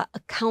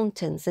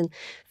 accountants and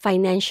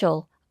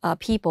financial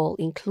people,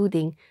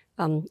 including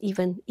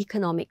even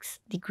economics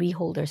degree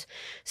holders.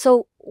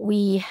 So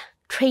we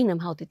train them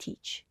how to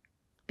teach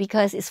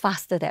because it's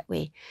faster that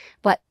way.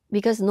 But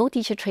because no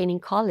teacher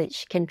training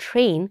college can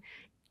train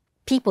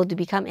people to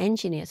become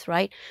engineers,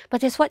 right?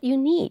 But that's what you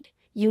need.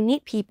 You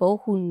need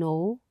people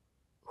who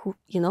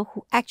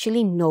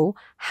actually know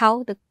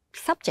how the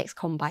subjects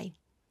combine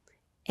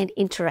and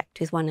interact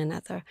with one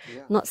another,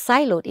 not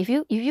siloed. If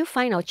you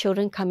find our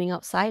children coming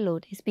out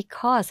siloed, it's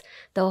because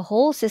the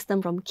whole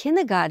system from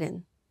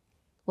kindergarten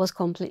was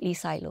completely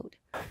siloed.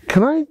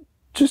 Can I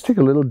just take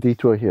a little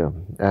detour here,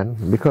 Anne?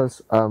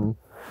 Because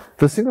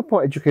the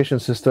Singapore education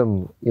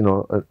system, you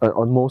know,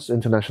 on most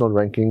international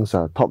rankings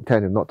are top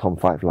 10 if not top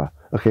 5 lah.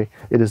 Okay,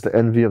 it is the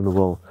envy of the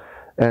world,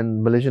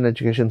 and Malaysian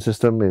education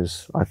system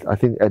is, I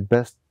think, at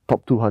best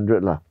top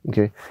 200 lah.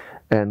 Okay,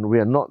 and we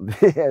are not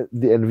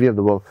the envy of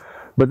the world.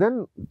 But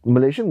then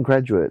Malaysian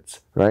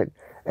graduates, right,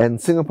 and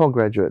Singapore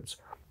graduates,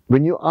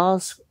 when you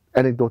ask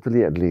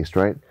anecdotally at least,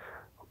 right,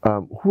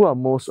 who are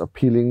most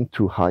appealing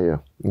to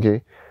hire,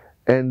 okay,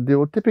 and they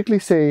will typically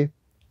say,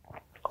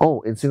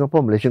 oh, in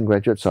Singapore, Malaysian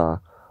graduates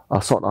are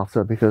sought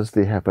after because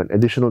they have an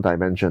additional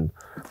dimension.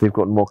 They've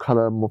got more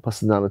color, more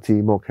personality,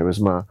 more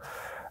charisma.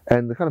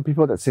 And the kind of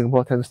people that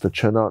Singapore tends to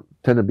churn out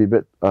tend to be a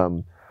bit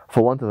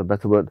for want of a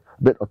better word,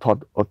 a bit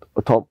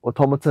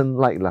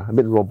automaton-like, a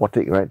bit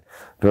robotic, right?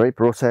 Very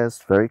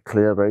processed, very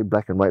clear, very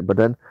black and white. But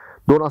then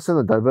don't ask them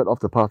to divert off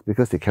the path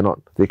because they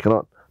cannot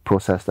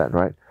process that,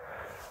 right?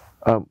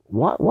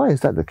 Why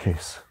is that the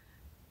case?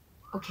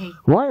 Okay.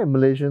 Why are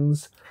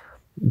Malaysians,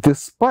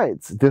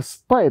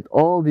 despite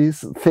all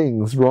these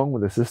things wrong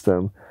with the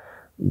system,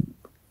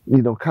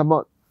 come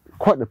out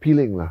quite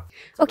appealing, lah?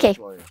 Okay.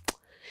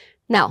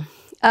 Now,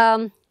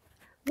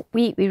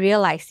 we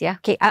realized, yeah.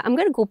 Okay, I'm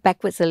going to go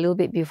backwards a little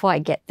bit before I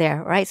get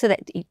there, right? So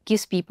that it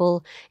gives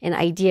people an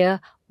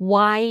idea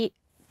why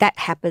that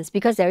happens,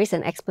 because there is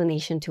an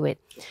explanation to it.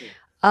 Okay.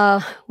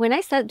 When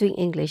I started doing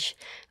English,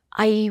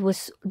 I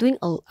was doing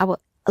a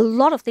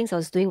lot of things I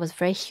was doing was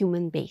very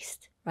human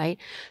based, right?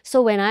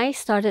 So when I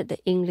started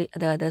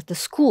the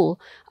school,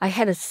 I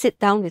had to sit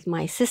down with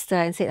my sister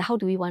and say, how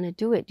do we want to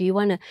do it? Do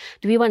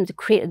we want to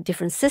create a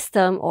different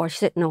system? Or she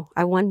said, no,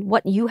 I want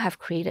what you have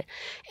created.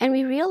 And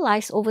we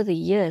realized over the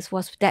years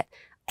was that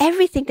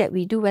everything that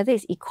we do, whether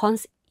it's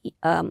econs,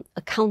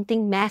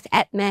 accounting, math,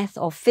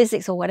 or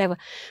physics or whatever,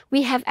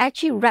 we have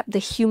actually wrapped the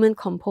human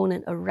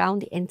component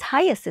around the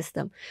entire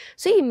system.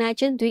 So you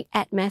imagine doing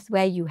math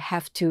where you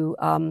have to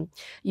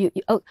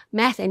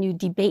math and you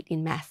debate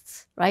in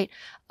maths, right?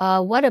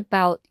 What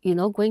about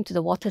going to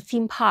the water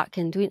theme park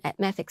and doing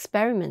math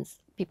experiments?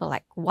 People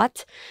like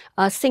what?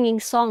 Singing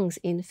songs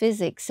in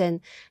physics and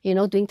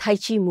doing Tai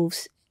Chi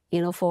moves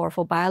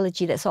for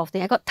biology, that sort of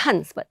thing. I got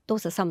tons, but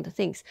those are some of the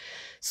things.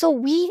 So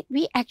we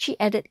actually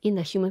added in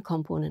the human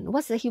component.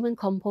 What's the human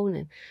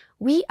component?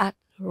 We are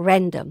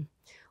random.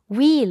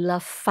 We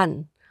love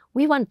fun.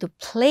 We want to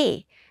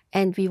play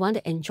and we want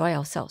to enjoy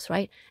ourselves,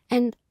 right?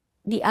 And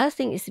the other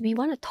thing is we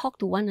want to talk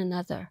to one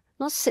another,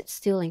 not sit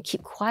still and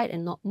keep quiet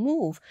and not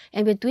move.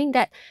 And we're doing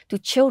that to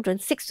children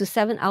 6 to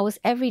 7 hours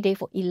every day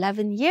for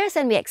 11 years,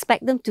 and we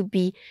expect them to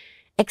be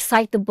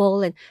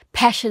excitable and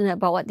passionate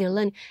about what they're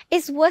learning.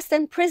 It's worse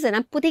than prison.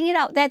 I'm putting it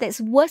out there that it's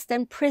worse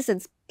than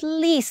prisons.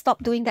 Please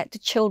stop doing that to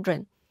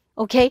children.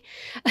 Okay?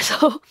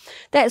 So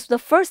that's the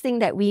first thing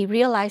that we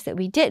realized that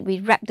we did.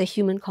 We wrapped the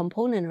human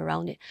component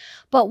around it.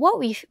 But what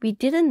we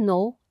didn't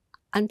know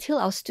until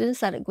our students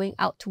started going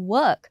out to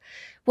work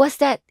was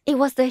that it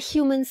was the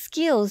human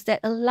skills that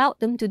allowed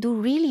them to do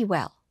really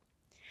well.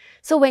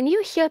 So when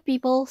you hear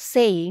people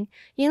saying,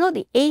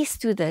 the A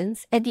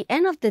students, at the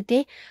end of the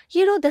day,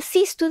 the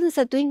C students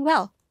are doing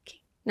well.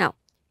 Okay. Now,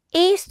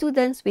 A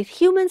students with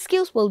human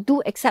skills will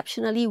do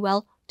exceptionally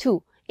well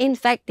too. In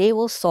fact, they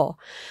will soar.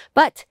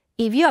 But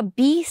if you are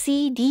B,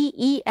 C, D,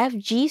 E, F,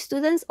 G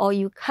students, or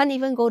you can't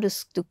even go to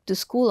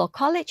school or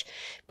college,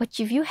 but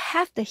if you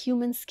have the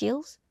human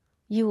skills,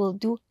 you will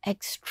do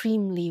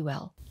extremely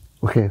well.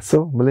 Okay,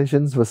 so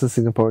Malaysians versus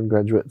Singaporean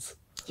graduates.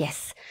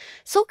 Yes.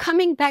 So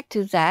coming back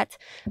to that,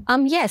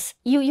 yes,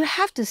 you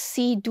have to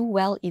see do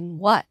well in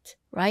what,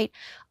 right?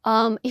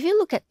 If you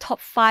look at top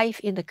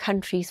 5 in the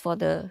countries for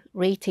the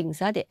ratings,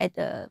 the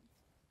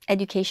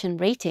education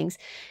ratings,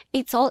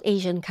 it's all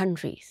Asian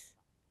countries,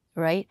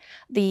 right?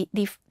 The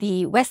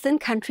Western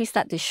countries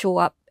start to show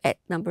up at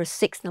number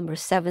 6, number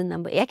 7,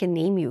 number 8. I can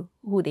name you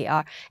who they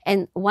are.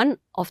 And one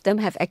of them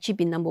have actually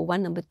been number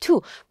 1, number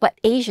 2. But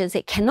Asians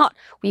said, cannot.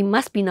 We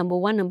must be number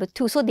 1, number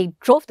 2. So they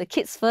drove the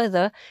kids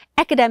further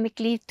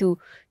academically to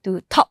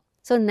top.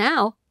 So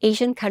now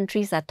Asian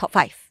countries are top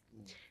 5.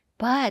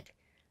 But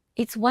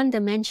it's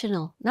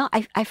one-dimensional. Now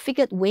I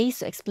figured ways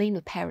to explain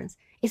to parents.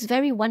 It's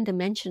very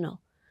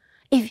one-dimensional.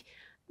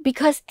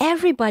 Because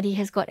everybody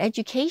has got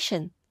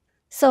education.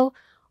 So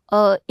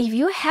if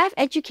you have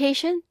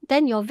education,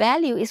 then your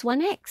value is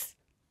 1x.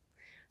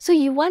 So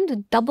you want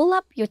to double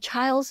up your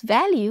child's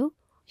value,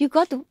 you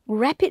got to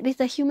wrap it with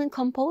a human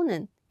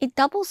component. It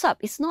doubles up.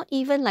 It's not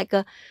even like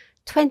a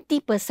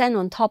 20%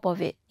 on top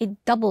of it.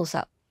 It doubles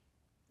up.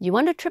 You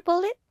want to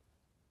triple it?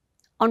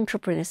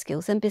 Entrepreneur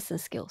skills and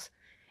business skills.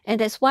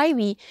 And that's why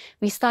we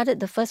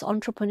started the first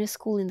entrepreneur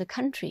school in the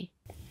country.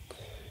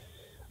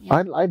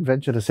 Yeah. I'd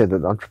venture to say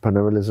that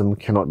entrepreneurialism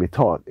cannot be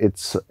taught.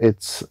 It's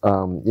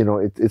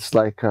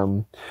like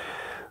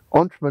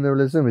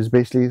entrepreneurialism is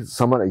basically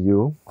someone like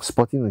you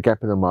spotting a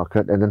gap in the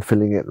market and then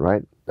filling it,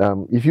 right?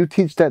 If you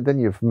teach that, then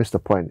you've missed the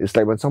point. It's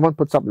like when someone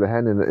puts up their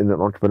hand in an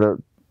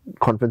entrepreneur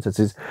conference and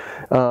says,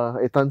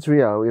 hey, Tan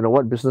Sri,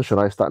 what business should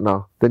I start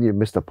now? Then you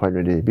miss the point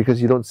already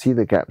because you don't see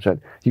the gaps, right?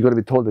 You got to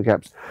be told the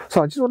gaps.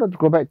 So I just wanted to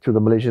go back to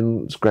the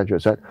Malaysian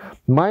graduates, right?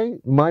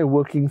 My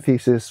working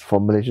thesis for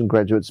Malaysian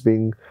graduates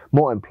being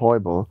more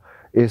employable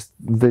is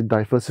the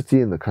diversity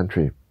in the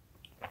country.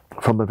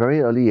 From a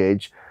very early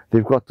age,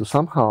 they've got to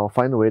somehow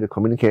find a way to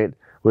communicate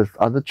with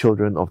other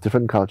children of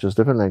different cultures,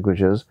 different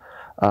languages,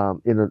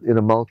 in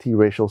a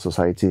multiracial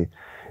society.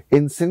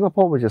 In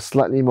Singapore, which is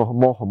slightly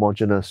more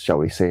homogenous, shall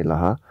we say,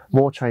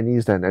 more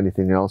Chinese than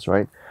anything else,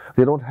 right?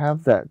 They don't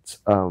have that,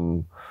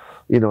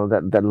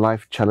 that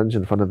life challenge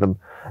in front of them.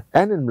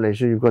 And in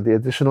Malaysia, you've got the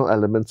additional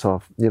elements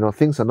of,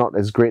 things are not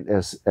as great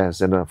as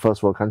in a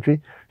first world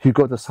country. You've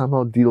got to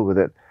somehow deal with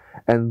it.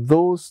 And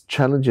those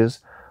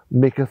challenges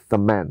maketh the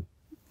man.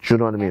 Do you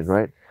know what I mean,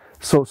 right?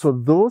 So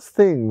those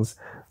things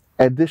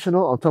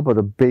additional on top of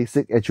the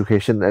basic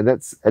education, and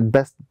that's at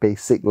best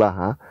basic lah,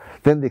 huh?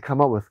 Then they come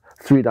up with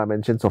 3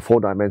 dimensions or 4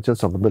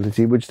 dimensions of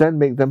ability, which then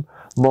make them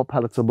more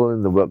palatable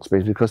in the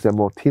workspace because they're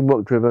more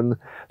teamwork driven,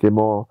 they're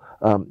more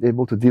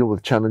able to deal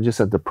with challenges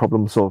and the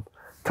problem solve.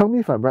 Tell me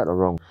if I'm right or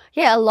wrong.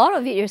 Yeah, a lot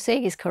of it you're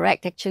saying is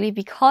correct actually.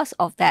 Because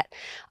of that,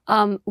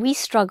 we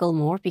struggle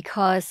more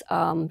because,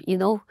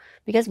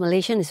 because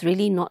Malaysian is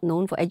really not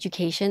known for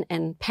education,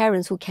 and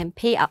parents who can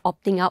pay are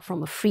opting out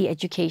from a free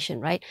education,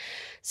 right?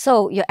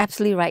 So you're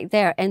absolutely right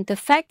there. And the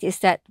fact is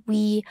that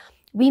we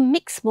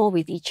mix more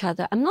with each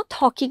other. I'm not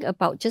talking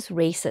about just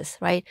races,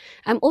 right?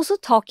 I'm also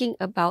talking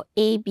about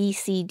A, B,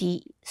 C,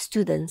 D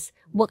students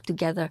work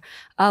together.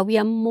 We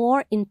are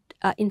more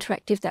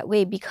interactive that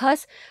way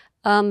because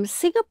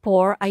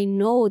Singapore, I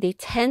know they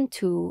tend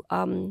to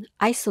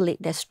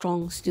isolate their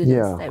strong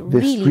students. Yeah,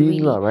 they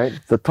stream, right?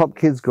 The top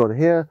kids go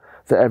here,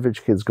 the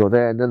average kids go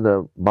there, and then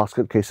the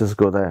basket cases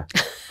go there.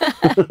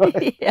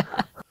 Right? Yeah.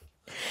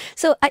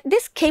 So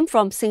this came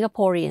from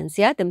Singaporeans,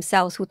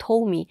 themselves, who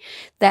told me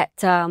that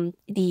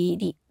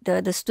the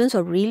students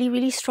are really,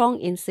 really strong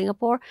in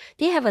Singapore.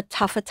 They have a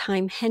tougher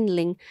time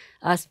handling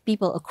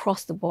people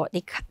across the board.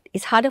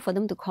 It's harder for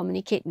them to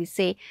communicate with,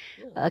 say,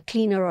 a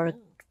cleaner or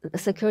a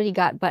security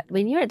guard. But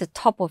when you're at the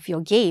top of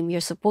your game,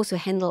 you're supposed to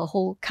handle a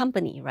whole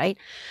company, right?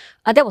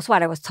 That was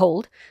what I was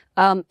told.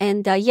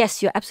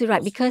 Yes, you're absolutely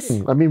right, because...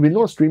 I mean, we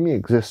know streaming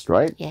exists,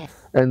 right? Yeah.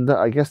 And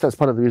I guess that's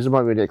part of the reason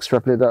why when you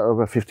extrapolate that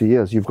over 50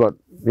 years, you've got,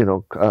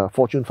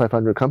 Fortune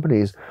 500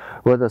 companies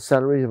where the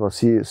salary of a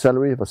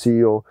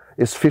CEO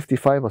is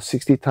 55 or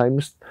 60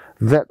 times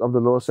that of the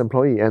lowest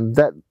employee. And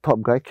that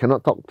top guy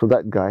cannot talk to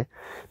that guy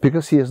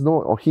because he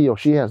or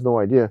she has no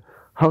idea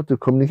how to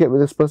communicate with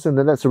this person,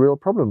 then that's a real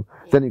problem.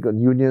 Yeah. Then you got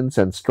unions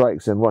and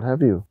strikes and what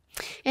have you.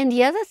 And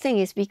the other thing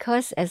is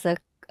because as a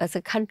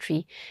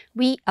country,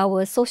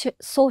 our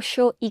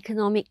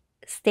socio-economic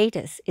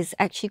status is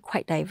actually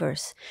quite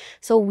diverse.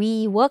 So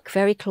we work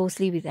very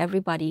closely with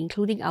everybody,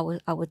 including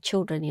our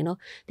children.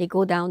 They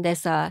go down,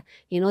 there's the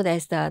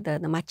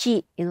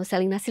makcik,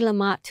 selling nasi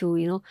lemak,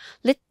 to,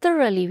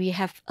 literally we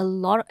have a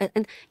lot of,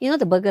 and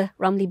the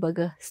Ramly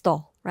burger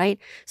stall. Right?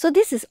 So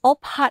this is all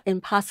part and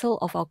parcel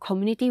of our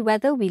community,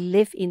 whether we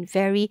live in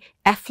very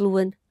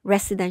affluent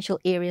residential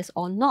areas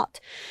or not.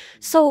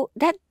 So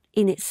that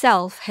in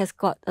itself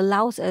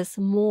allows us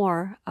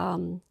more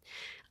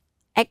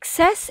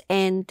access,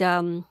 and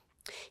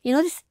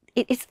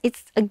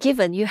it's a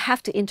given. You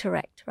have to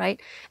interact,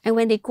 right? And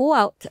when they go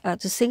out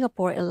to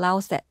Singapore, it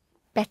allows that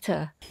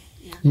better.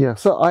 Yeah.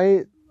 So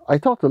I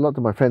talked a lot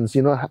to my friends,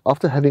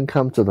 after having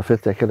come to the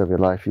 5th decade of your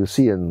life, you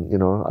see and,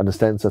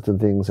 understand certain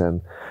things,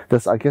 and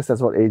I guess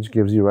that's what age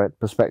gives you, right?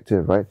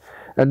 Perspective, right?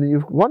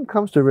 And one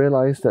comes to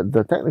realize that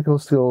the technical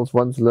skills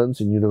one learns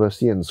in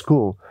university and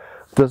school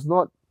is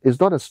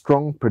not a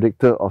strong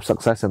predictor of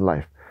success in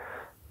life.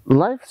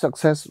 Life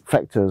success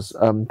factors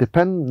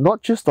depend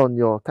not just on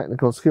your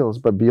technical skills,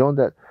 but beyond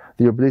that,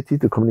 the ability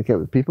to communicate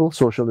with people,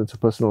 social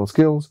interpersonal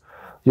skills,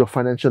 your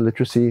financial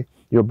literacy,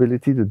 your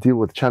ability to deal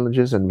with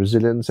challenges and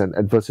resilience and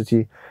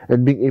adversity,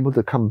 and being able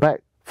to come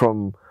back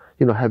from,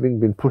 having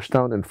been pushed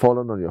down and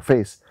fallen on your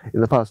face in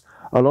the past.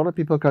 A lot of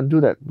people can't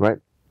do that, right?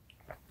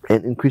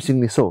 And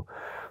increasingly so.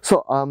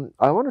 So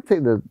I want to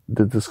take the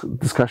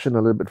discussion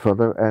a little bit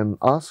further and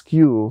ask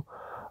you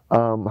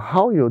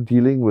how you're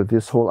dealing with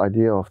this whole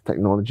idea of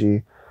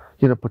technology,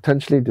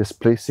 potentially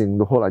displacing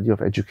the whole idea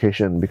of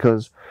education.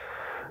 Because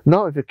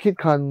now if your kid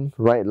can't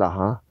write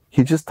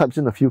he just types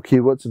in a few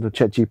keywords into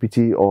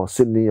ChatGPT or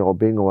Sydney or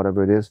Bing or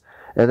whatever it is,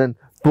 and then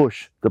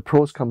push, the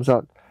prose comes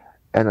out.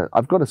 And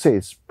I've got to say,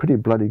 it's pretty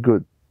bloody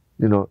good.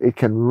 It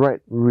can write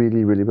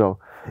really, really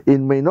well. It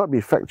may not be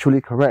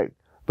factually correct,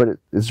 but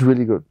it's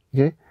really good.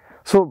 Okay?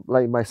 So,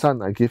 like my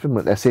son, I gave him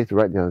an essay to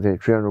write the other day,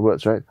 300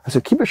 words, right? I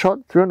said, keep it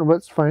short, 300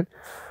 words, fine.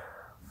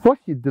 What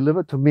he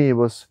delivered to me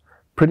was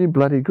pretty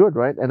bloody good,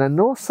 right? And I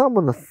know some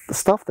of the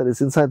stuff that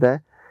is inside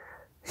there,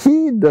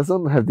 he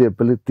doesn't have the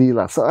ability.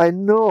 So I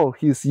know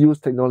he's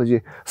used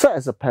technology. So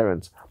as a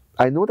parent,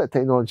 I know that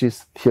technology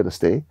is here to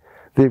stay.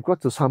 They've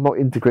got to somehow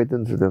integrate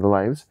into their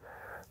lives.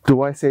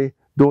 Do I say,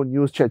 don't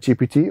use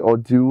ChatGPT? Or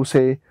do you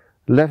say,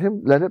 let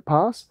it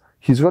pass?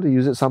 He's got to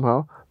use it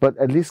somehow, but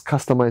at least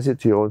customize it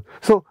to your own.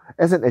 So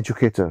as an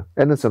educator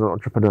and as an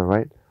entrepreneur,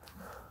 right?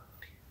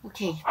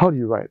 Okay. How do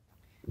you write?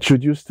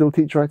 Should you still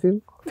teach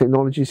writing?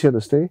 Technology is here to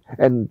stay.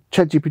 And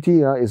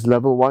ChatGPT is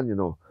level 1,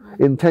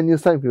 In 10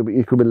 years' time,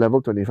 it could be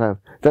level 25.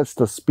 That's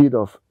the speed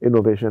of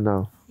innovation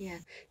now. Yeah.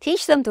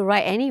 Teach them to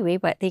write anyway,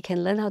 but they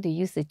can learn how to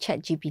use the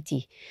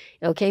ChatGPT.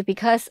 Okay,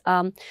 because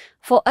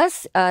for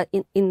us,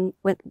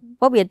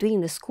 what we are doing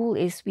in the school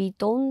is we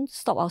don't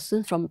stop our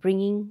students from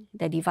bringing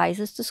their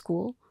devices to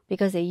school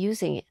because they're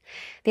using it.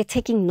 They're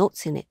taking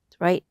notes in it,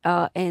 right?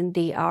 And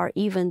they are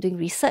even doing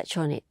research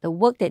on it. The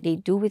work that they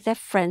do with their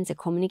friends, they're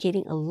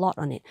communicating a lot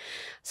on it.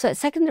 So at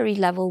secondary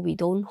level, we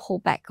don't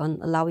hold back on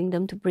allowing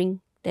them to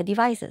bring their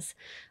devices.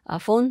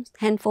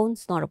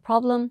 Handphones, not a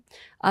problem.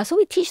 So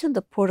we teach them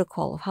the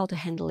protocol of how to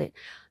handle it.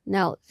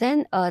 Now,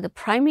 then the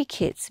primary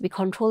kids, we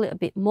control it a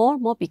bit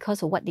more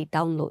because of what they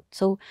download.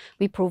 So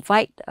we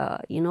provide,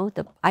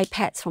 the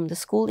iPads from the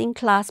school in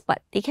class,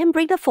 but they can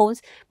bring the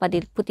phones, but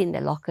they put in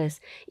their lockers.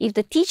 If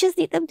the teachers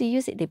need them to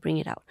use it, they bring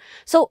it out.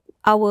 So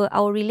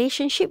our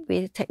relationship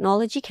with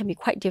technology can be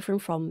quite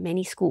different from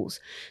many schools.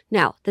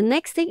 Now, the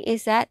next thing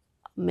is that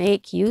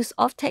make use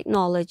of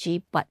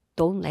technology, but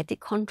don't let it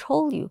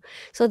control you.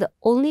 So the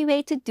only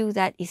way to do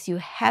that is you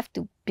have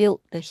to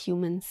build the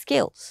human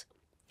skills.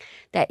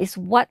 That is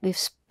what we've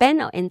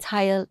spent our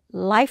entire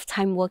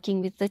lifetime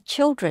working with the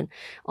children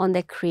on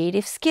their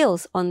creative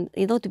skills, on,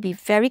 to be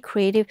very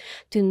creative,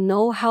 to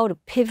know how to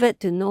pivot,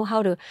 to know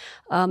how to,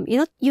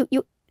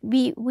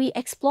 we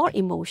explore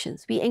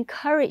emotions. We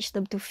encourage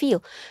them to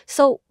feel.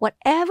 So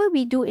whatever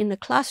we do in the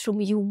classroom,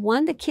 you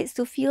want the kids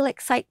to feel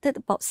excited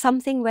about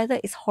something,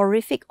 whether it's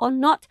horrific or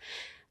not,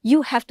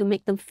 you have to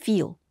make them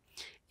feel.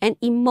 And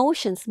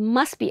emotions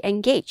must be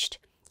engaged.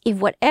 If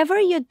whatever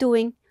you're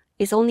doing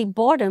is only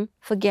boredom,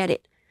 forget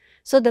it.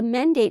 So the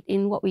mandate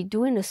in what we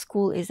do in the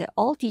school is that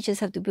all teachers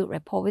have to build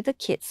rapport with the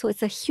kids. So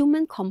it's a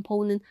human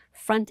component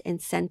front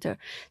and center.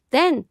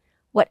 Then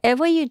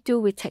whatever you do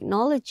with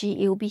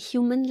technology, it will be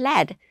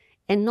human-led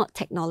and not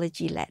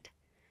technology-led.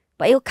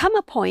 But it'll come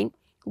a point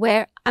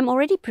where I'm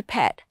already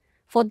prepared.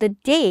 For the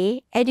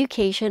day,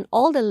 education,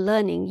 all the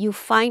learning you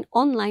find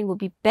online will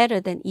be better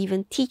than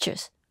even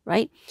teachers,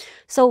 right?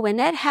 So when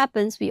that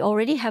happens, we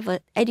already have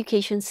an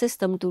education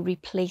system to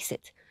replace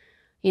it.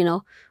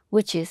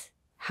 Which is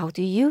how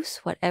to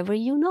use whatever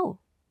you know.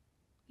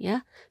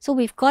 Yeah. So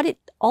we've got it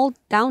all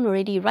down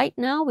already. Right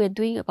now, we're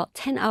doing about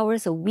 10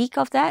 hours a week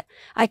of that.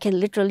 I can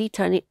literally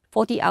turn it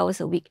 40 hours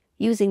a week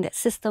using that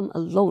system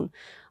alone.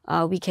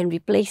 We can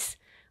replace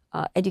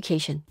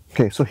education.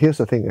 Okay, so here's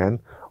the thing, Anne.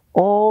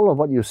 All of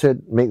what you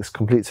said makes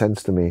complete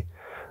sense to me.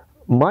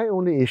 My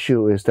only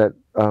issue is that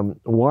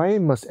why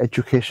must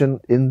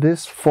education in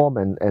this form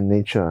and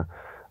nature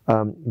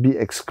be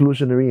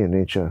exclusionary in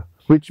nature?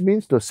 Which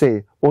means to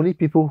say only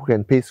people who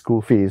can pay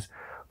school fees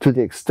to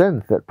the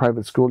extent that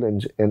private school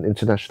and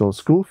international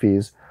school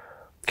fees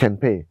can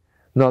pay.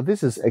 Now,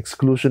 this is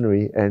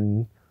exclusionary,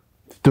 and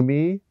to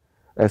me,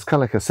 as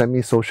kind of like a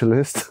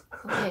semi-socialist,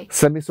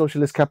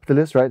 semi-socialist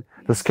capitalist, right?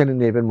 The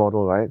Scandinavian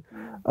model, right?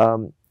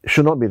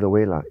 Should not be the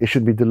way. It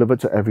should be delivered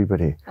to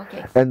everybody.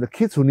 Okay. And the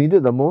kids who need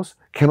it the most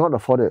cannot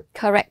afford it.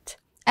 Correct.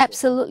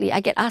 Absolutely. I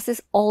get asked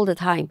this all the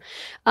time.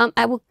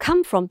 I will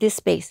come from this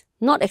space,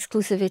 not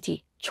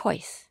exclusivity,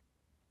 choice.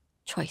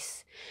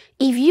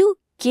 If you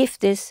give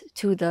this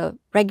to the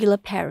regular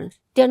parents,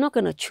 they're not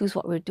going to choose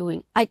what we're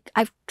doing.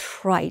 I've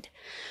tried.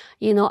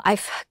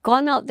 I've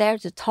gone out there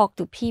to talk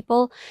to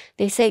people.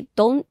 They say,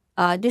 don't,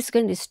 this is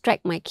going to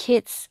distract my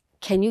kids.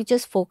 Can you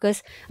just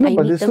focus? No,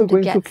 but they're still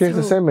going through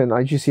KSSM and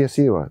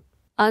IGCSE, what?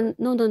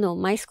 No.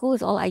 My school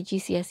is all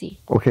IGCSE.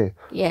 Okay.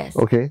 Yes.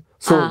 Okay.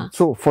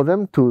 So for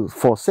them to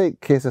forsake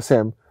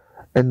KSSM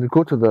and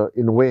go to the,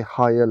 in a way,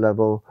 higher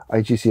level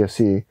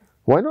IGCSE,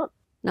 why not?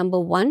 Number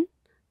one,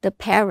 the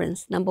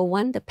parents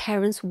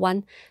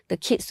want the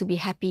kids to be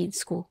happy in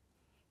school.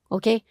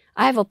 Okay?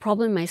 I have a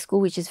problem in my school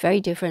which is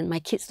very different. My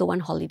kids don't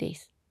want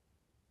holidays.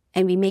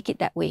 And we make it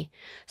that way.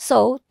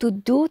 So to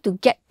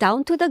get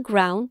down to the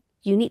ground,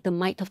 you need the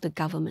might of the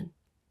government.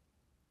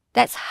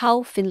 That's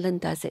how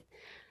Finland does it.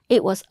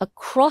 It was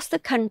across the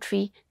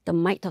country, the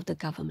might of the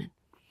government.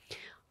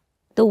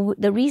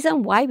 The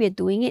reason why we're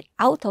doing it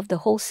out of the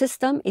whole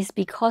system is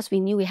because we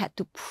knew we had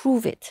to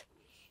prove it.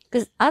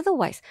 Because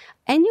otherwise,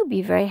 and you'll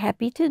be very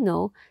happy to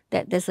know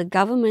that there's a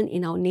government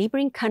in our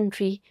neighboring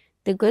country,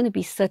 they're going to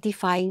be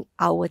certifying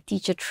our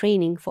teacher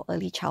training for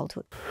early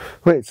childhood.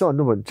 Wait, so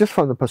no, just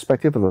from the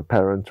perspective of a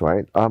parent,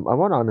 right? I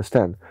want to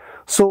understand.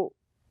 So,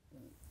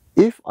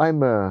 if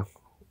I'm a,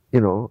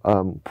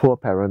 poor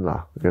parent,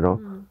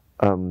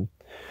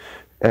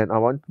 and I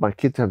want my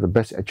kid to have the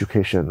best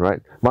education,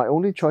 right? My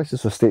only choice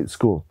is a state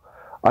school.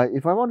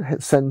 If I want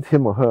to send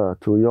him or her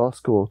to your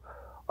school,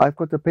 I've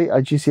got to pay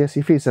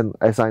IGCSE fees, and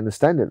as I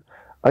understand it,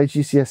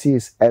 IGCSE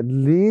is at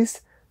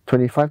least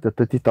 25 to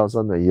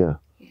 30,000 a year.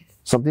 Yes.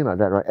 Something like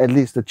that, right? At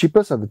least the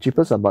cheapest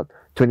are about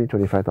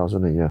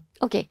 25,000 a year.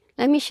 Okay,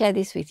 let me share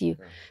this with you.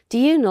 Do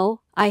you know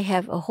I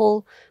have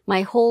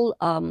my whole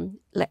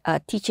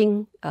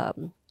teaching,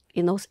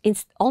 in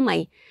all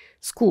my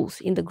schools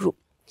in the group.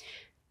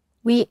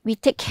 We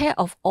take care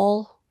of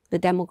all the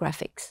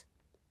demographics,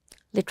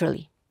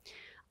 literally.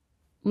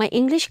 My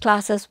English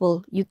classes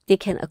they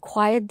can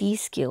acquire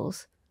these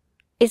skills.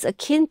 It's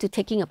akin to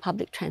taking a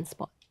public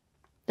transport,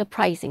 the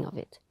pricing of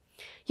it.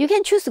 You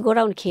can choose to go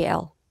down to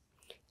KL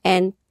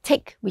and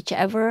take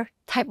whichever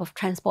type of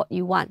transport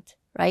you want,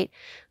 right?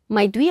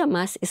 My Dwi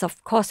Emas is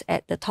of course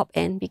at the top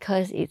end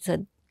because it's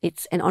an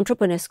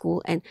entrepreneur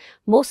school, and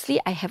mostly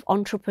I have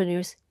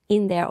entrepreneurs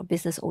in there or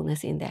business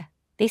owners in there.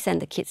 They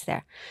send the kids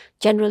there.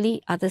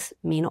 Generally, others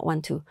may not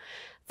want to.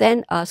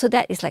 Then, so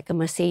that is like a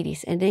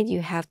Mercedes. And then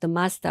you have the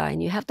Mazda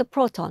and you have the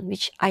Proton,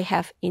 which I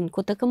have in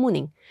Kota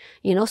Kemuning.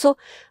 So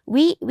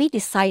we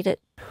decided.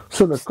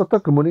 So the Kota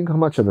Kemuning, how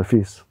much are the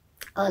fees?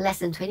 Less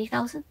than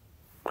 20,000.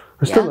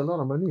 It's still a lot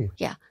of money.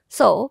 Yeah.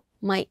 So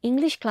my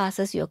English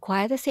classes, you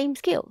acquire the same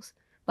skills,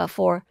 but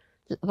for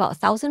about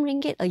 1,000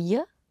 ringgit a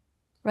year,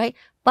 right?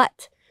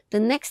 But the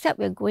next step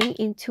we're going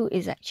into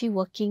is actually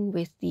working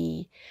with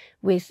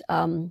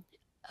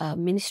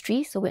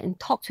ministry. So we're in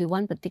talks with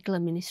one particular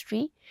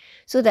ministry,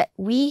 so that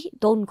we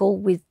don't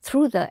go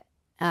through the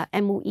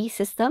MOE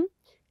system.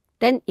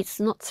 Then it's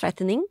not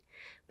threatening.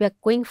 We are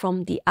going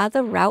from the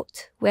other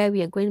route where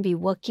we are going to be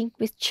working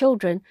with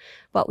children,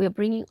 but we are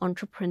bringing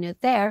entrepreneur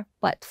there,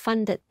 but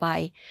funded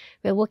by,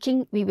 we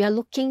are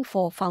looking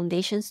for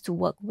foundations to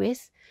work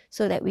with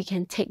so that we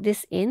can take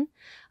this in.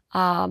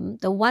 I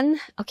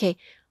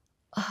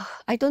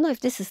don't know if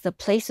this is the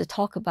place to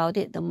talk about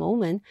it at the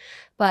moment,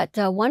 but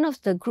one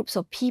of the groups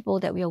of people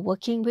that we are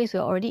working with, we're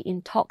already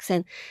in talks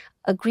and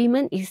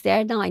agreement is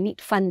there now. I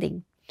need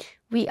funding.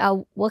 We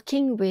are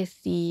working with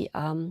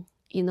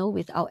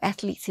with our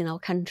athletes in our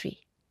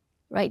country,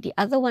 right? The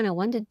other one I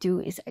want to do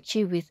is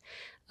actually with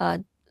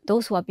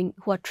those who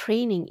are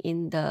training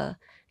in the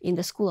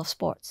School of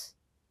Sports,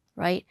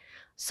 right?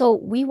 So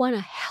we want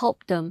to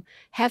help them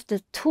have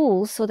the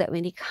tools so that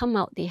when they come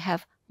out, they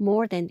have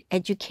more than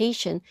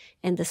education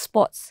and the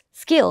sports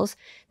skills,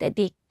 that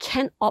they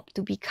can opt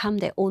to become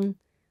their own,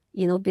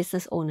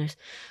 business owners.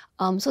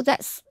 So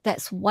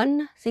that's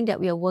one thing that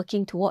we are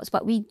working towards,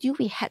 but we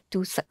had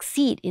to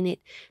succeed in it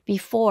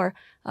before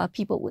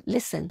people would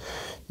listen.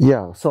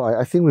 Yeah, so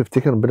I think we've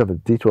taken a bit of a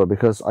detour,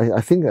 because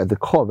I think at the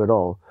core of it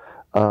all,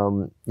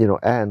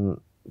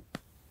 and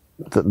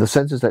the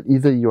sense is that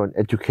either you're an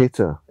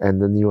educator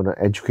and then you want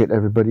to educate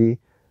everybody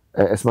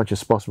as much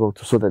as possible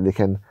so that they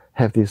can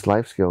have these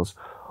life skills,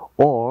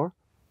 or,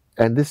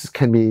 and this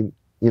can be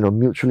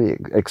mutually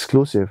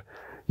exclusive,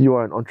 you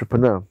are an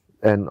entrepreneur.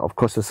 And of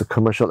course, there's a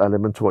commercial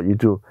element to what you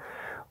do.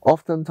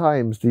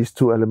 Oftentimes, these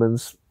two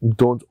elements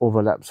don't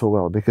overlap so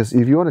well, because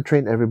if you want to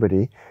train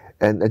everybody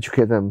and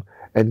educate them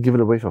and give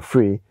it away for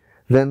free,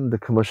 then the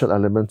commercial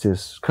element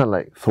is kind of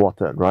like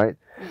thwarted, right?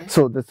 Yeah.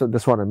 So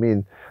that's what I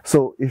mean.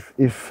 So if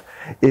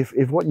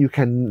what you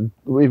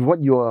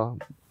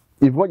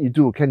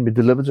do can be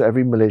delivered to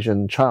every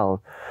Malaysian child,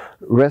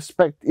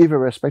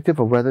 irrespective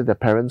of whether their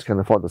parents can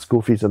afford the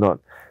school fees or not,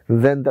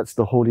 then that's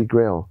the holy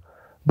grail.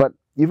 But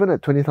even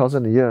at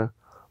 20,000 a year,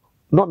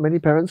 not many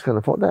parents can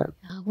afford that.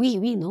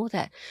 We know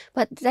that,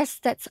 but that's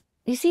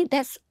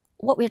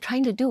what we're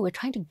trying to do. We're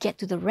trying to get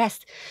to the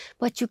rest,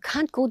 but you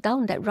can't go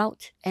down that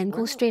route and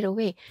go straight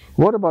away.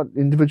 What about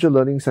individual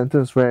learning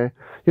centers where,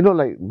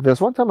 like there's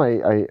one time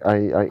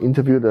I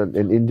interviewed an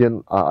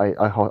Indian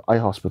eye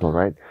hospital,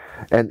 right?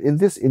 And in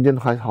this Indian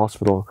eye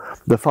hospital,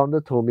 the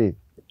founder told me,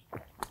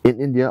 in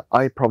India,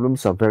 eye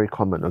problems are very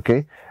common,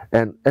 okay?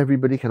 And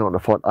everybody cannot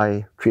afford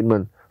eye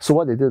treatment. So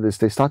what they did is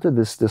they started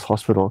this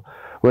hospital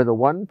where the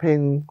one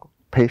paying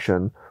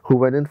patient who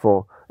went in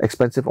for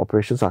expensive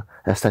operations,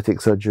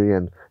 aesthetic surgery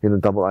and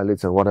double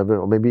eyelids and whatever,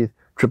 or maybe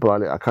triple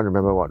eyelid, I can't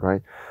remember what,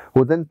 right?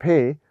 Would then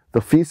pay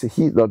the fees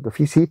he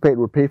paid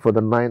would pay for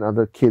the 9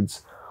 other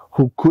kids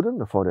who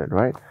couldn't afford it,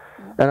 right?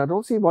 And I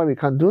don't see why we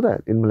can't do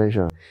that in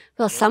Malaysia.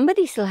 Well,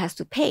 somebody still has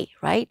to pay,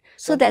 right?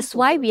 So that's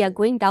why we are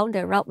going down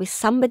the route with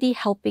somebody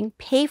helping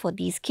pay for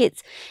these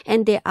kids.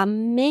 And there are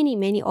many,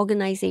 many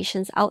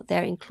organizations out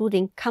there,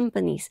 including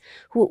companies,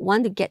 who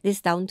want to get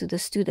this down to the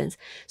students.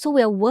 So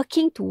we are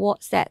working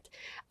towards that.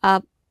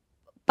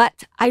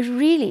 But I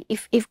really,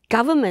 if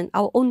government,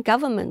 our own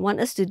government, want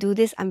us to do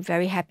this, I'm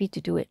very happy to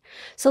do it.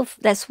 So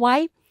that's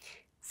why,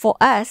 for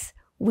us,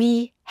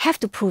 we have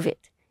to prove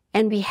it.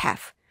 And we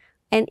have.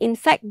 And in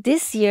fact,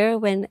 this year,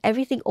 when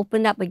everything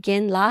opened up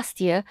again last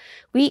year,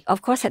 we,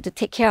 of course, had to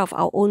take care of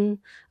our own,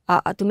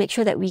 to make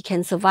sure that we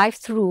can survive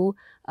through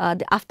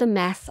the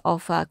aftermath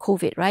of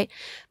COVID, right?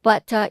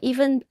 But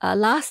even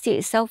last year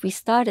itself, we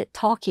started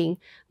talking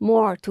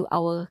more to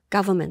our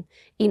government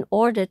in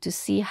order to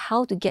see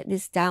how to get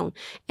this down.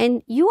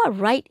 And you are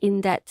right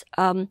in that,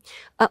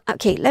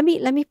 okay, let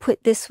me put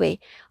it this way.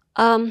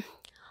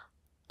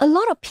 A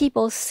lot of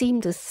people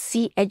seem to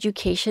see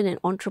education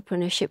and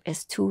entrepreneurship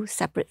as two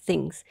separate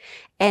things,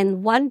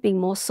 and one being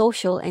more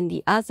social and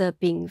the other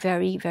being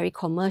very, very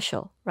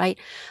commercial, right?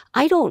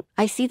 I don't.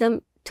 I see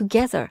them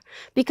together,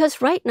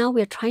 because right now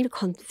we're trying to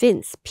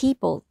convince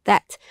people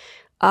that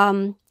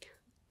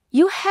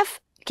you have,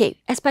 okay,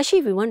 especially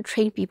if we want to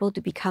train people to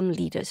become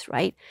leaders,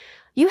 right?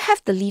 You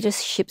have the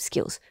leadership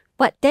skills,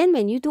 but then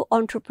when you do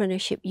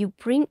entrepreneurship, you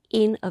bring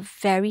in a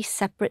very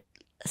separate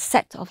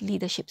set of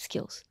leadership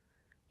skills.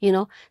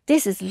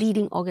 This is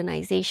leading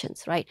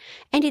organizations, right?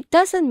 And it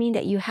doesn't mean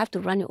that you have to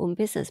run your own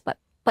business, but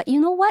you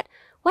know what?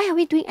 Why are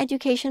we doing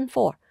education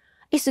for?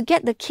 It's to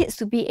get the kids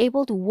to be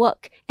able to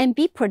work and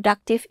be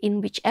productive in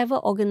whichever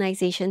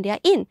organization they are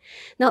in.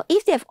 Now,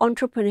 if they have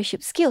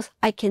entrepreneurship skills,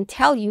 I can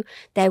tell you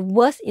their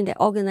worth in their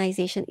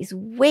organization is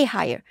way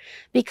higher,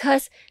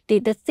 because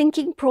the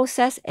thinking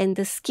process and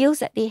the skills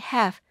that they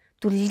have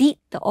to lead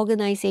the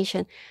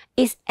organization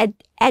is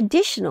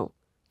additional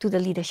to the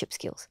leadership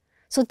skills.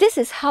 So this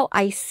is how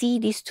I see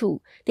these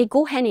two. They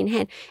go hand in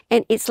hand.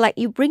 And it's like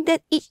you bring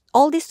that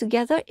all this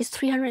together is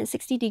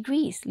 360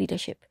 degrees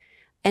leadership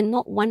and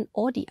not one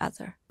or the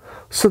other.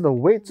 So the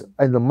weight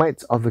and the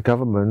might of the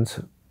government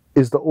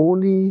is the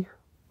only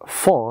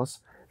force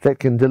that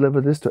can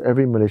deliver this to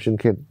every Malaysian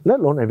kid, let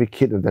alone every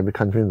kid in every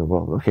country in the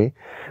world, okay?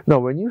 Now,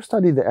 when you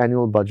study the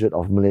annual budget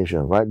of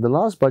Malaysia, right, the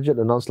last budget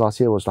announced last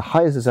year was the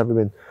highest it's ever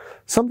been,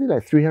 something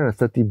like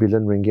 330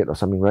 billion ringgit or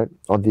something, right,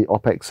 on the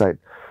OPEX side,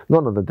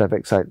 not on the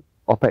DevEx side,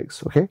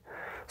 OPEX, okay?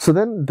 So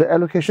then the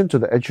allocation to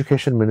the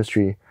Education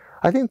Ministry,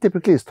 I think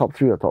typically it's top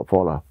 3 or top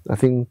 4 lah. I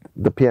think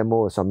the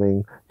PMO is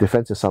something,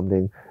 defense is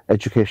something,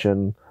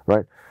 education,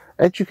 right?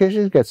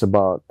 Education gets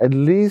about at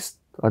least,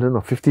 I don't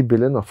know, 50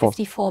 billion or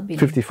 54 billion.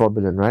 54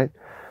 billion, right?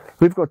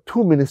 We've got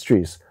 2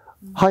 ministries,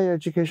 higher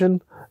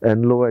education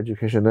and lower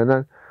education.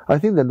 And I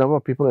think the number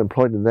of people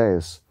employed in there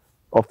is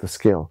off the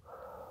scale.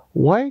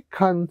 Why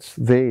can't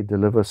they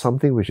deliver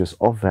something which is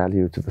of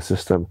value to the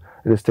system?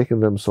 It has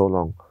taken them so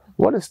long.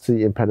 What is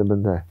the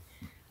impediment there?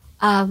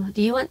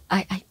 Do you want,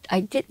 I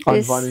did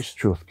this. Unvarnished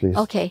truth, please.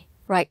 Okay,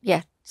 right,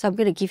 yeah. So I'm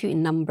going to give you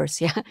in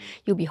numbers, yeah.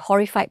 You'll be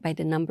horrified by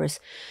the numbers.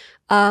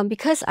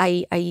 Because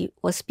I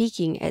was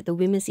speaking at the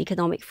Women's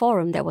Economic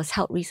Forum that was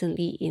held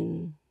recently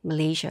in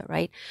Malaysia,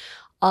 right?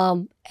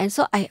 And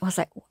so I was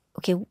like,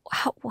 okay,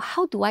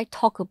 how do I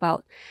talk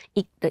about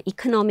the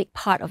economic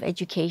part of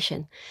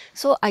education?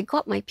 So I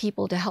got my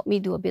people to help me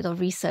do a bit of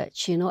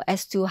research, you know,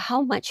 as to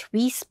how much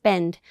we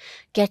spend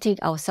getting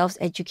ourselves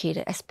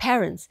educated as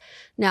parents.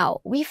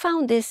 Now, we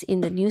found this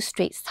in the New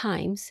Straits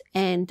Times,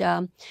 and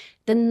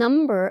the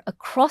number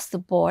across the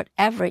board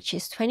average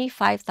is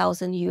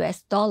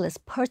 $25,000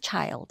 per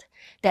child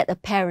that a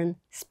parent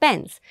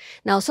spends.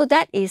 Now, so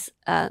that is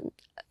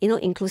you know,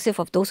 inclusive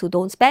of those who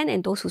don't spend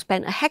and those who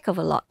spend a heck of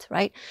a lot,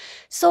 right?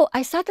 So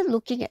I started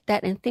looking at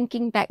that and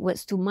thinking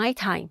backwards to my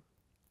time,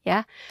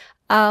 yeah,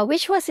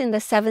 which was in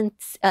the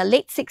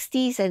late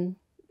 60s and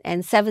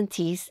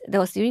 70s. That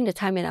was during the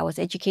time when I was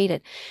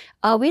educated.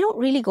 We don't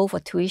really go for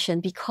tuition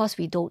because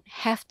we don't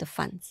have the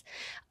funds.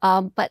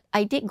 But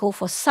I did go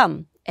for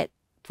some at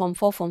Form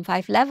 4, Form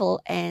 5 level,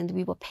 and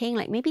we were paying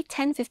like maybe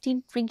 10,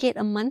 15 ringgit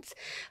a month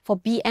for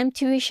BM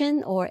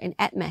tuition or an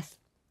AdMath.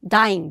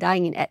 Dying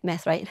in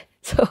AdMath, right?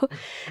 So,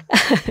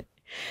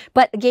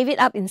 but gave it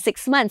up in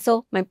 6 months.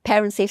 So my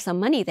parents saved some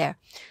money there.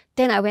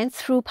 Then I went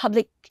through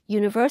public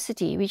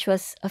university, which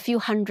was a few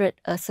hundred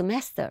a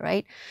semester,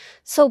 right?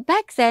 So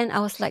back then I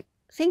was like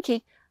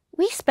thinking,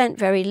 we spent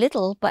very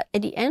little, but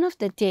at the end of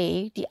the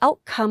day, the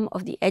outcome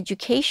of the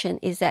education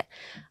is that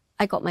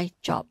I got my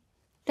job.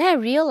 Then I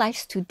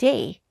realized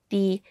today,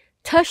 the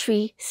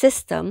tertiary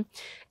system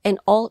and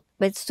all,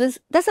 but students,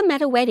 doesn't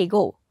matter where they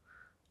go.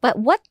 But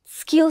what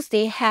skills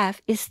they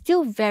have is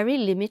still very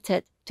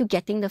limited to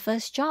getting the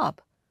first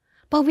job.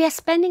 But we are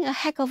spending a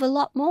heck of a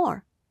lot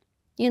more,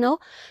 you know?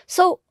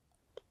 So,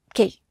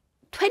 okay,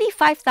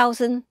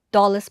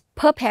 $25,000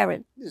 per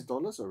parent. Is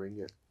dollars or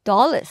ringgit?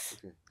 Dollars,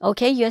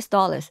 okay, US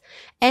dollars.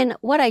 And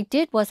what I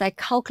did was I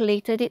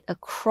calculated it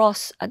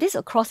across,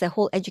 across the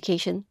whole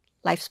education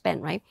lifespan,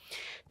 right?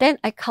 Then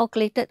I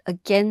calculated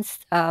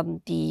against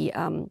the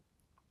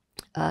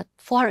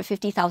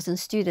 450,000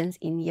 students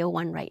in year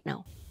 1 right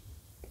now.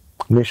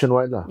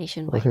 Nationwide lah.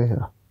 Nationwide. Okay,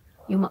 yeah.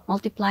 You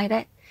multiply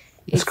that,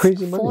 it's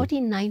crazy money.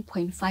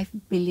 49.5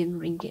 billion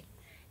ringgit.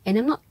 And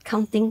I'm not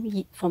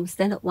counting from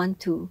standard 1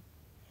 to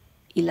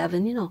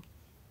 11, you know.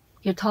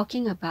 You're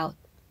talking about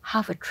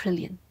 $500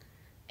 billion.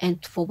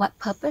 And for what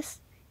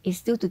purpose? It's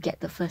still to get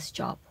the first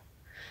job.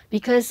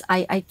 Because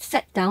I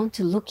sat down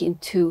to look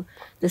into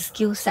the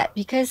skill set,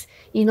 because,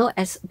 you know,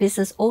 as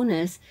business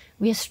owners,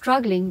 we are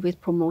struggling with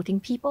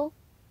promoting people.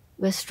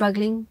 We're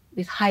struggling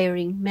with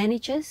hiring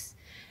managers,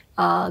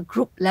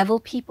 group level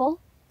people.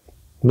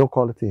 No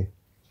quality.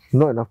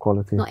 Not enough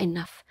quality. Not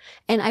enough.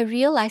 And I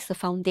realized the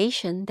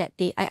foundation that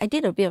I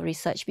did a bit of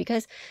research,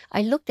 because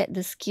I looked at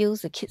the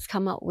skills the kids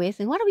come out with,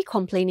 and what are we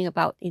complaining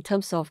about in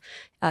terms of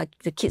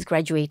the kids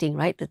graduating,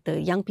 right?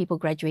 The young people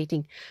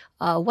graduating.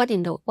 What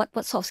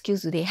sort of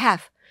skills do they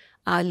have?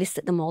 I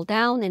listed them all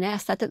down, and then I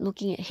started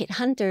looking at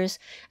headhunters.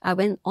 I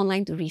went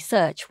online to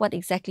research what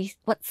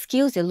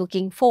skills they're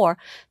looking for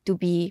to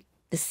be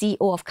the CEO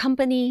of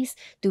companies,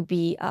 to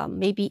be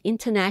maybe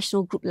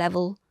international group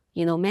level,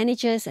 you know,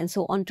 managers and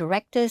so on,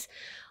 directors.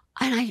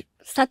 And I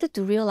started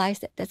to realize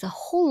that there's a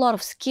whole lot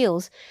of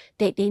skills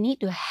that they need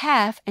to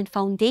have, and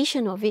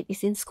foundation of it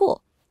is in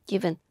school,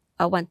 given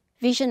one,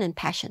 vision and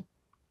passion.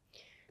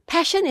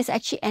 Passion is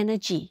actually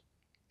energy.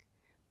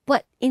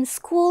 But in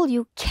school,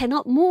 you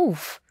cannot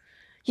move.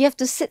 You have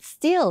to sit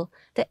still.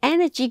 The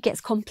energy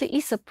gets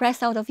completely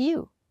suppressed out of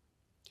you.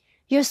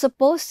 You're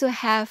supposed to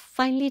have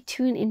finely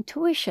tuned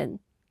intuition.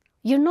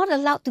 You're not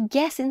allowed to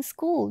guess in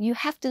school. You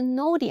have to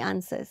know the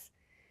answers,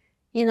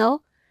 you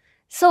know?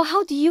 So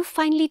how do you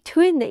finely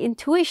tune the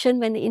intuition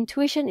when the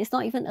intuition is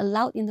not even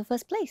allowed in the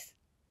first place?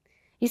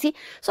 You see?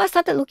 So I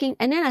started looking,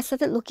 and then I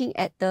started looking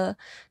at the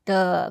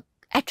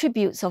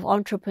attributes of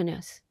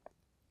entrepreneurs.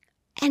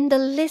 And the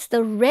list,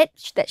 the red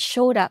that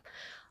showed up,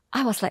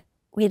 I was like,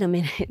 wait a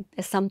minute,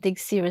 there's something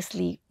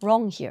seriously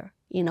wrong here,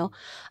 you know.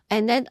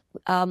 And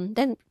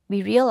then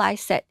we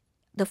realized that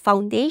the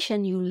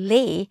foundation you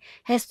lay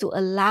has to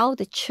allow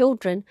the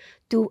children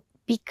to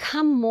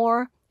become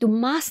more, to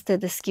master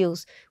the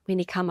skills when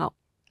they come out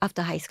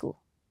after high school,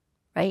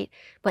 right?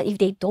 But if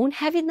they don't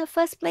have it in the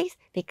first place,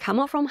 they come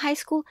out from high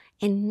school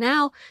and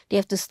now they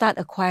have to start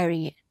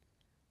acquiring it.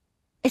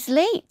 It's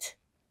late.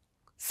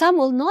 Some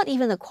will not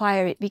even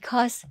acquire it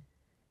because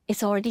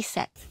it's already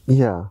set.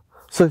 Yeah.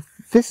 So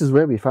this is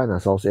where we find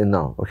ourselves in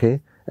now,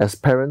 okay? As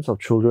parents of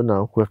children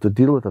now who have to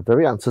deal with a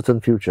very uncertain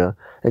future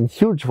and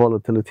huge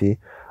volatility,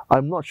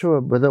 I'm not sure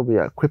whether we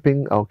are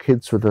equipping our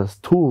kids with the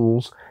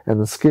tools and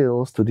the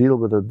skills to deal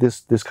with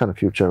this kind of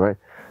future, right?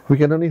 We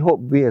can only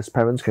hope we as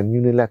parents can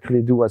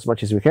unilaterally do as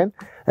much as we can,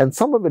 and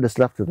some of it is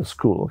left to the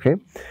school, okay?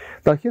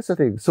 Now here's the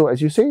thing. So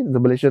as you say, the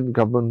Malaysian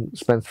government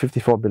spends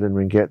 54 billion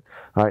ringgit,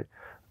 right,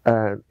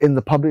 in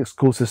the public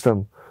school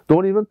system.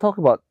 Don't even talk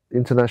about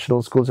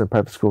international schools and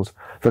private schools.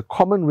 The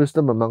common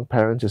wisdom among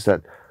parents is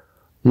that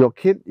your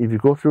kid, if you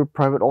go through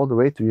private all the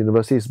way to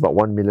university, is about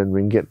 1 million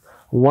ringgit.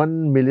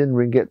 1 million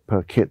ringgit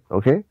per kid,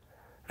 okay?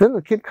 Then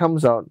the kid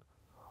comes out,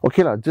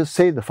 okay lah, just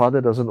say the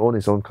father doesn't own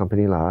his own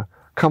company lah,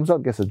 comes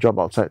out, gets a job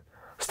outside.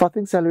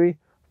 Starting salary,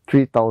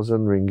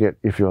 3,000 ringgit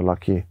if you're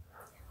lucky.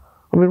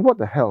 I mean, what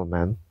the hell,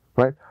 man,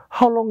 right?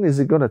 How long is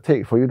it going to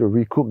take for you to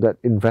recoup that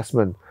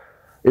investment?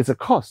 It's a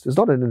cost. It's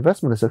not an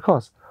investment, it's a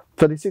cost.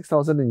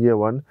 36,000 in year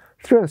one,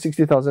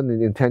 360,000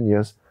 in 10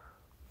 years.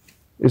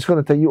 It's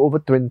going to take you over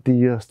 20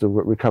 years to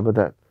recover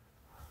that.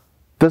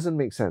 Doesn't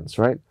make sense,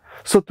 right?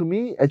 So to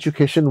me,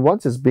 education,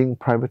 once it's being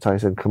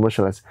privatized and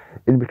commercialized,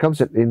 it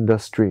becomes an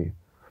industry.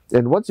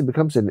 And once it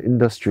becomes an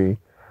industry,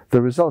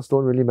 the results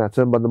don't really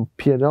matter, but the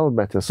P&L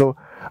matters. So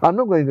I'm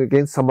not going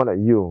against someone like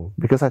you,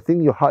 because I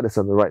think your heart is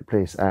in the right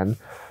place, Anne.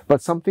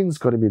 But something's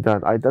got to be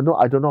done. I don't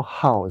know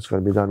how it's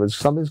going to be done, but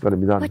something's got to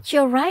be done. But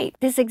you're right.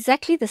 This is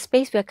exactly the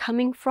space we're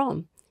coming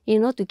from, you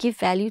know, to give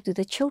value to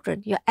the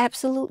children. You're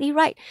absolutely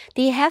right.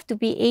 They have to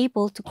be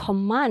able to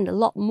command a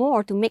lot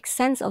more to make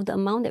sense of the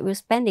amount that we're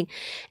spending.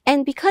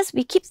 And because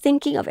we keep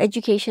thinking of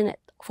education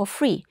for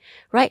free,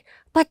 right?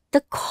 But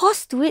the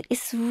cost to it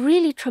is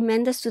really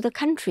tremendous to the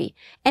country.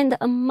 And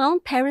the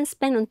amount parents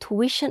spend on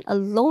tuition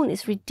alone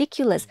is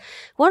ridiculous.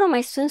 One of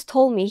my students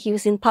told me, he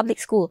was in public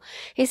school,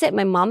 he said,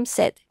 my mom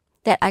said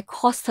that I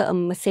cost her a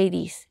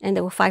Mercedes, and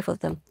there were 5 of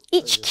them.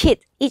 Each kid,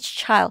 each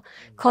child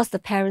cost the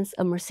parents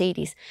a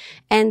Mercedes.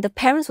 And the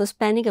parents were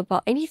spending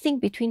about anything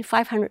between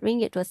 500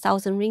 ringgit to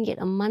 1,000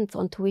 ringgit a month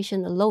on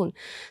tuition alone.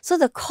 So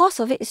the cost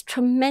of it is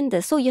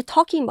tremendous. So you're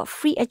talking about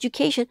free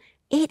education.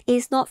 It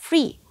is not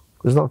free.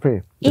 It's not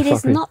free. It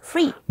is not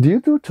free. Do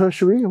you do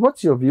tertiary?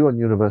 What's your view on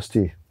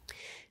university?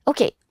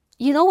 Okay,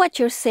 you know what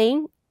you're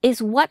saying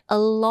is what a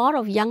lot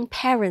of young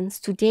parents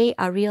today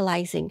are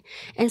realizing.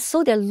 And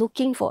so they're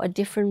looking for a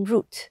different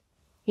route,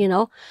 you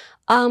know.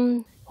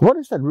 What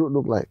does that route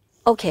look like?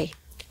 Okay.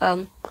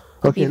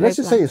 Okay, let's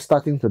just say you're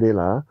starting today.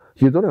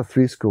 You don't have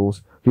 3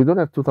 schools. You don't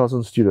have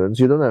 2,000 students.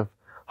 You don't have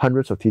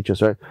hundreds of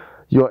teachers, right?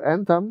 You're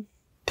Anthem,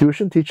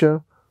 tuition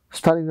teacher,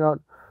 starting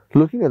out,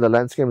 looking at the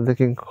landscape and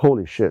thinking,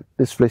 holy shit,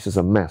 this place is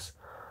a mess.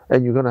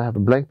 And you're going to have a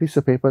blank piece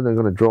of paper and you're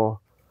going to draw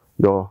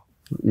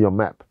your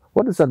map.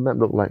 What does that map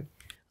look like?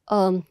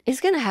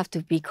 It's going to have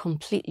to be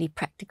completely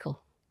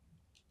practical.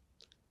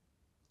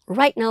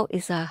 Right now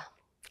is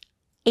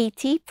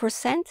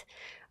 80%.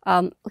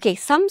 Okay,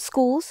 some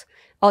schools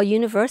or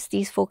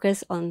universities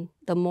focus on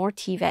the more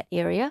TVET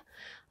area.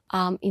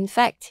 In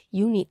fact,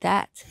 you need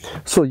that.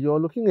 So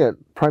you're looking at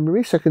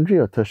primary, secondary,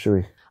 or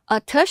tertiary?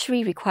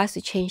 Tertiary requires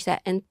to change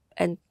that, and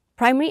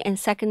primary and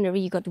secondary,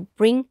 you got to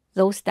bring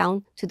those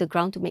down to the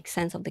ground to make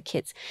sense of the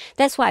kids.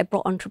 That's why I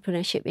brought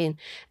entrepreneurship in.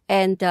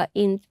 And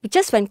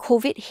just when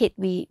COVID hit,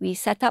 we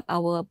set up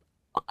our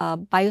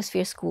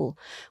biosphere school,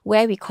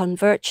 where we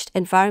converged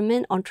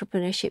environment,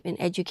 entrepreneurship, and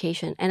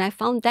education. And I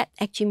found that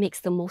actually makes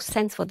the most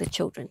sense for the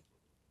children.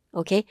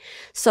 Okay,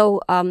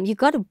 so you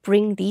got to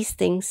bring these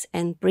things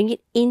and bring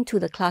it into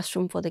the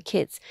classroom for the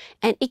kids.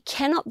 And it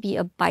cannot be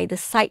a by the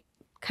side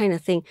kind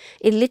of thing.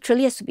 It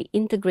literally has to be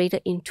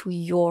integrated into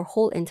your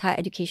whole entire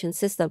education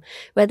system.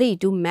 Whether you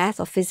do math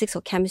or physics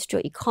or chemistry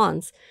or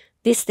econs,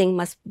 this thing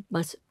must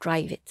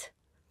drive it.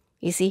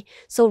 You see?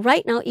 So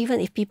right now, even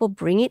if people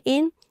bring it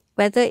in,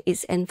 whether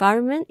it's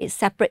environment, it's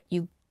separate.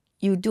 You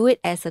do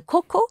it as a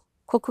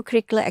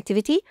co-curricular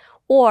activity,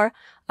 or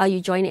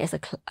you join it as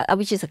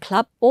which is a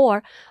club,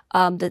 or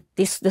the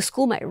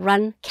school might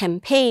run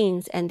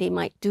campaigns and they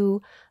might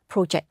do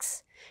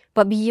projects.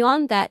 But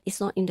beyond that,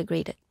 it's not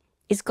integrated.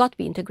 It's got to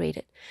be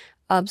integrated.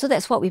 So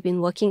that's what we've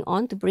been working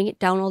on, to bring it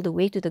down all the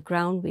way to the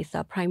ground with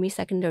primary,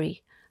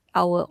 secondary.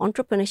 Our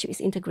entrepreneurship is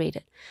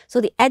integrated.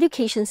 So the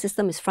education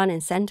system is front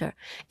and center.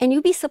 And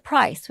you'll be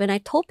surprised when I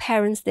told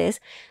parents this,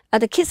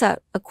 the kids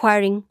are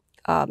acquiring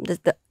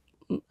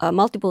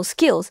multiple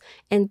skills,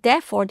 and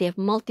therefore they have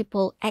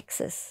multiple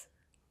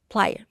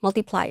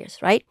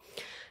multipliers, right?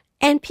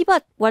 And people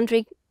are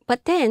wondering,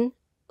 but then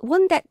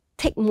wouldn't that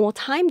take more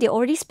time. They're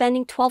already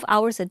spending 12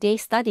 hours a day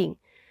studying.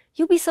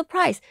 You'll be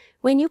surprised.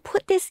 When you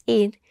put this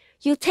in,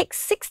 you take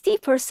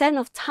 60%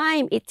 of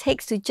time it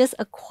takes to just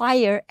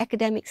acquire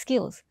academic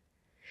skills.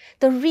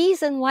 The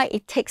reason why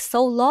it takes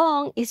so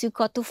long is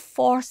you've got to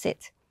force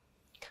it.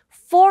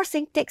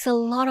 Forcing takes a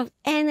lot of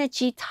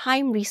energy,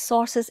 time,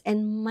 resources,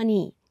 and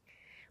money.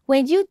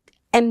 When you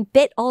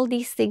embed all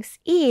these things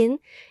in,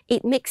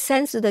 it makes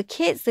sense to the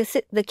kids.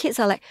 The kids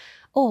are like,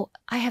 oh,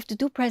 I have to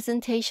do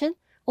presentation.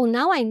 Oh,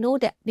 now I know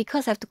that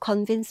because I have to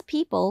convince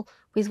people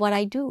with what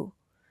I do.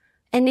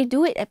 And they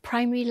do it at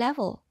primary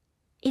level.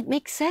 It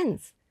makes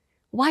sense.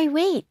 Why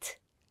wait?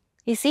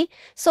 You see?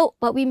 So,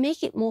 but we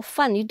make it more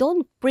fun. You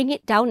don't bring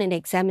it down and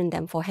examine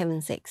them, for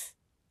heaven's sakes.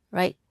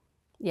 Right?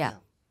 Yeah.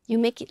 You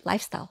make it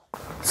lifestyle.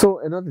 So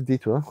another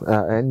detour,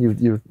 and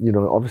you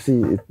know,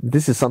 obviously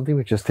this is something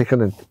which has taken,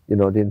 you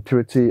know, the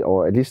entirety,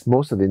 or at least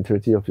most of the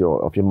entirety of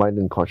your mind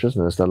and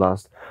consciousness the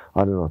last,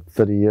 I don't know,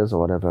 30 years or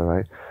whatever,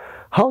 right?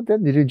 How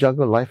then did you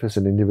juggle life as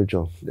an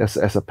individual,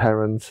 as a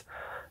parent,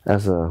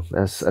 as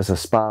a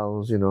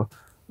spouse, you know?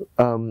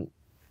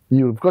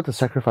 You've got to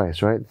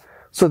sacrifice, right?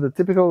 So the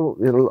typical,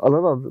 you know, a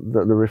lot of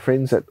the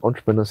refrains that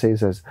entrepreneurs say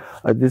is,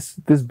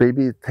 this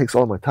baby takes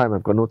all my time,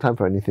 I've got no time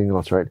for anything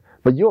else, right?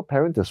 But you're a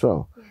parent as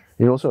well. Yes.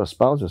 You're also a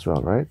spouse as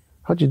well, right?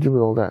 How do you deal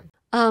with all that?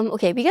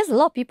 Okay, because a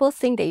lot of people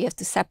think that you have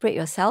to separate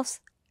yourselves.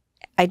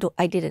 I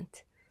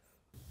didn't.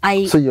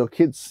 So your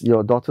kids,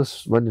 your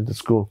daughters went into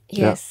school.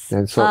 Yes. Yeah,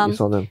 and so you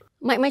saw them.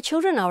 My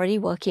children are already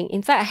working.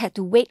 In fact, I had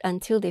to wait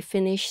until they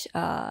finished.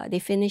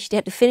 They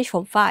had to finish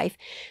from 5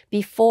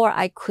 before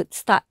I could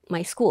start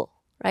my school,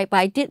 right? But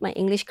I did my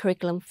English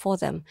curriculum for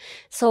them.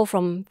 So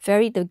from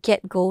the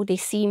get-go, they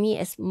see me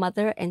as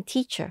mother and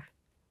teacher,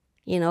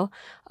 you know.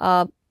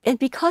 And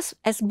because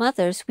as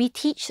mothers, we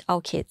teach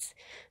our kids.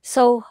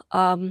 So,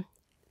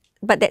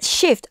 but that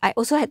shift, I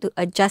also had to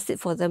adjust it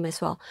for them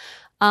as well.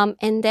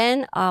 And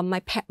then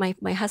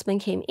my husband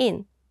came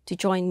in to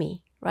join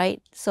me,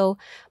 right? So,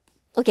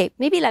 okay,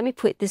 maybe let me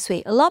put it this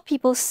way. A lot of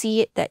people see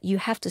it that you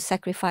have to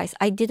sacrifice.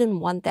 I didn't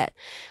want that.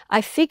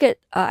 I figured,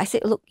 I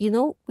said, look, you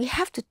know, we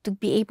have to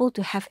be able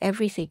to have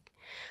everything.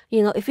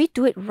 You know, if we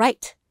do it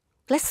right,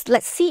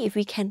 let's see if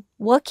we can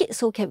work it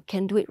so we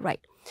can do it right.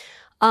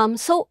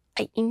 So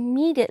I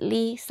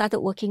immediately started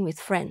working with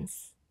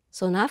friends.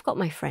 So now I've got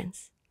my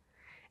friends.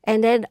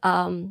 And then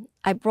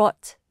I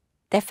brought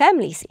their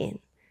families in.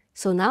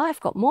 So now I've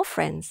got more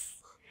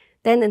friends.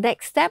 Then the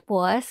next step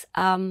was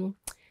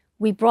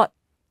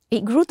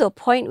it grew to a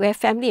point where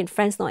family and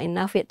friends not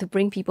enough. We had to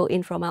bring people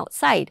in from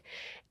outside.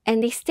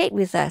 And they stayed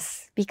with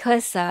us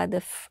because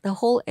the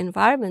whole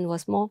environment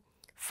was more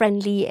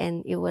friendly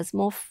and it was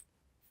more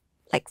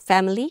like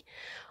family.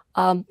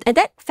 And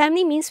that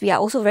family means we are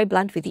also very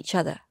blunt with each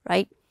other,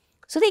 right?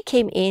 So they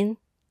came in,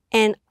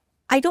 and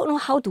I don't know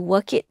how to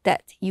work it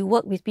that you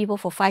work with people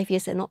for 5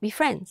 years and not be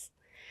friends.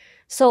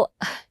 So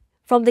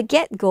from the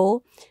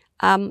get-go,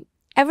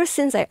 ever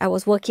since I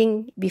was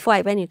working, before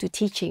I went into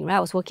teaching, right, I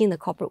was working in the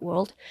corporate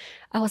world,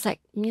 I was like,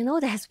 you know,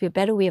 there has to be a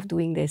better way of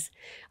doing this.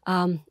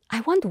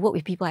 I want to work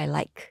with people I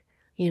like,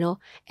 you know.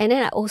 And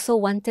then I also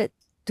wanted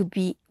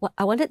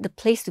the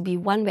place to be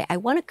one where I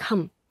want to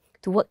come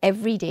to work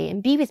every day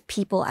and be with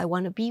people I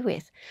want to be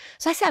with.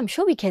 So I said, I'm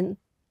sure we can,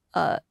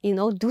 you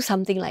know, do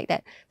something like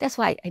that. That's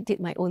why I did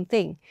my own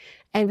thing.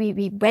 And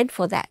we went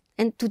for that.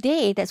 And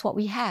today, that's what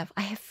we have.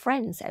 I have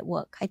friends at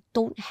work. I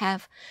don't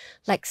have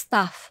like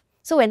staff.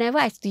 So whenever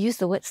I have to use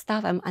the word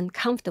staff, I'm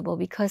uncomfortable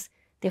because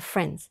they're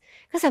friends.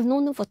 Because I've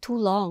known them for too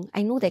long.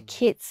 I know their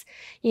kids,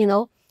 you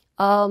know,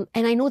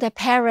 and I know their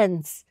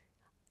parents.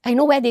 I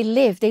know where they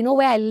live. They know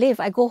where I live.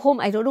 I go home,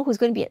 I don't know who's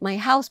going to be at my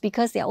house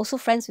because they're also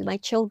friends with my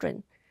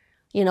children,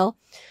 you know.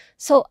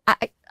 So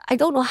I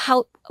don't know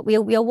how we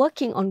are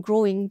working on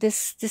growing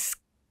this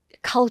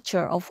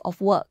culture of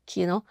work,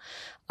 you know,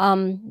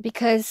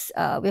 because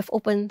we've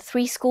opened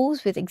 3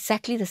 schools with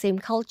exactly the same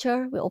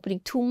culture. We're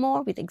opening 2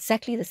 more with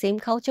exactly the same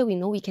culture. We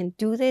know we can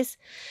do this.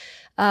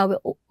 We're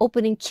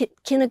opening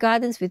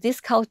kindergartens with this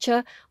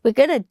culture. We're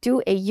going to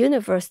do a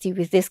university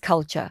with this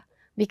culture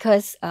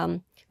because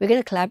we're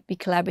going to be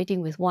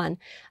collaborating with one.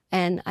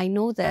 And I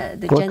know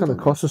that what kind of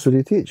courses will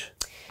you teach?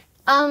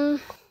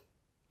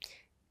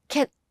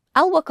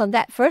 I'll work on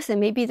that first,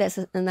 and maybe that's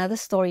another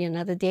story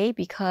another day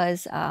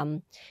because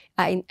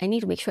I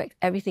need to make sure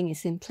everything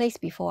is in place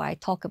before I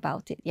talk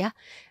about it, yeah?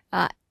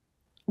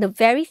 The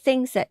very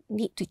things that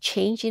need to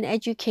change in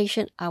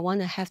education, I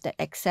want to have that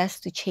access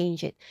to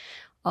change it.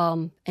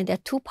 And there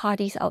are 2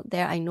 parties out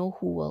there I know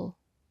who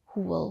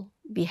will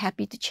be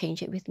happy to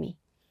change it with me.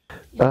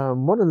 Yeah.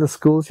 One of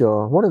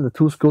the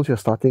 2 schools you're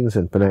starting is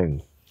in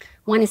Penang.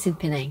 One is in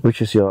Penang.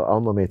 Which is your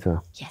alma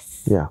mater.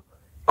 Yes. Yeah.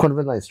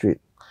 Convent Line Street.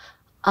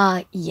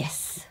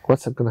 Yes.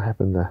 What's going to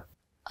happen there?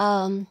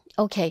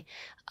 Okay.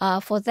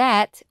 For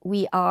that,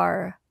 we're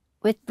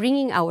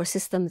bringing our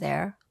system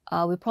there.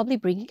 We're probably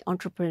bringing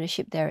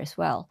entrepreneurship there as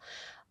well.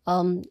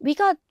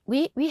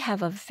 We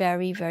have a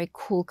very, very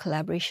cool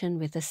collaboration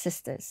with the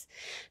sisters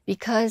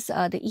because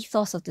the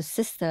ethos of the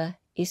sister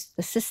is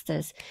the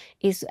sisters,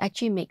 is to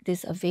actually make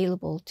this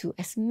available to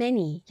as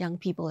many young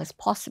people as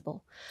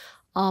possible.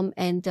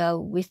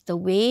 With the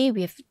way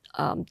we have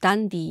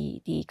done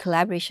the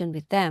collaboration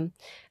with them,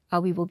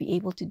 we will be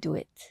able to do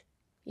it.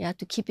 Yeah,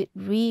 to keep it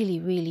really,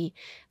 really,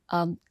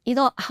 you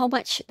know how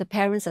much the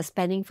parents are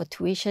spending for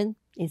tuition.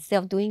 Instead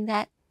of doing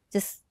that,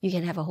 just you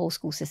can have a whole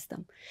school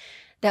system.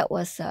 That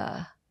was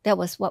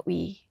what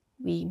we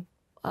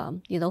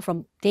you know,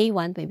 from day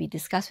one when we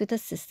discussed with the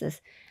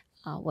sisters,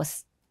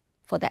 was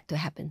for that to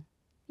happen.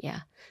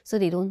 Yeah, so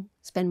they don't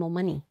spend more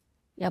money.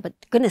 Yeah, but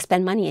they're going to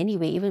spend money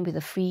anyway, even with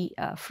a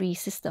free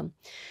system.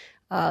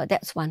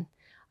 That's one.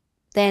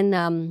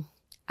 Then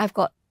I've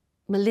got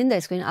Melinda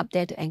is going up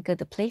there to anchor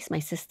the place, my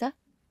sister.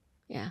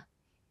 Yeah.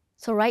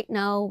 So right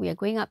now we are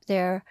going up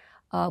there.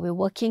 We're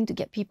working to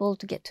get people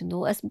to get to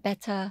know us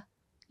better,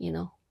 you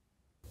know.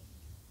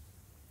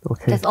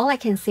 Okay. That's all I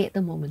can say at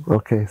the moment.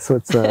 Okay, so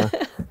it's a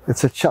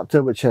it's a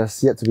chapter which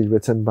has yet to be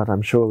written, but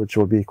I'm sure which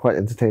will be quite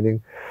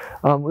entertaining.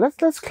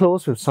 Let's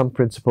close with some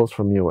principles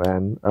from you,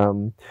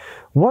 Anne.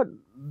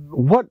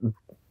 What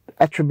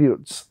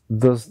attributes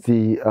does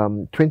the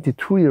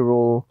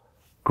 22-year-old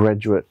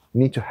graduate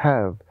need to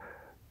have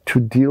to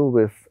deal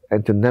with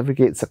and to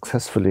navigate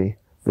successfully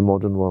the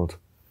modern world?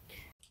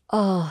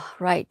 Oh,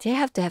 right. They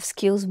have to have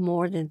skills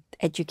more than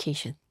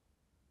education,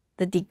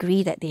 the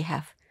degree that they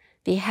have.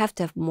 They have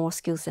to have more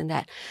skills than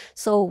that.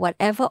 So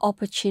whatever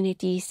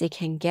opportunities they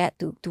can get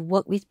to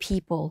work with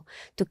people,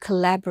 to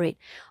collaborate.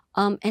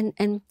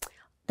 And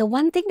the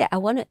one thing that I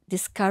want to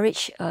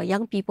discourage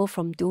young people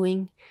from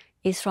doing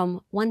is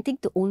from wanting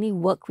to only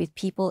work with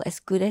people as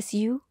good as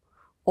you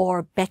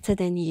or better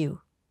than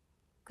you.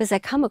 Because I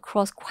come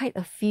across quite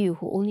a few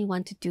who only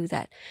want to do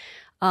that.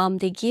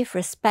 They give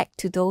respect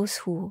to those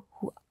who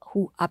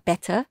are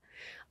better.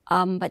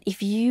 But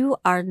if you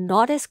are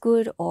not as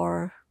good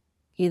or,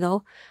 you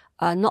know,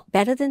 not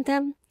better than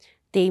them,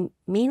 they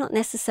may not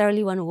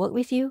necessarily want to work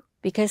with you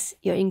because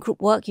you're in group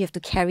work, you have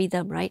to carry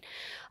them, right?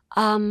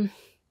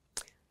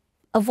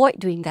 Avoid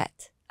doing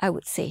that, I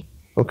would say.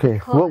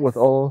 Okay, work with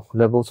all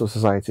levels of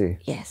society.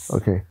 Yes.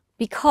 Okay.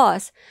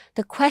 Because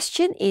the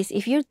question is,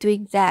 if you're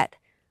doing that,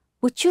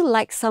 would you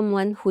like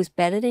someone who's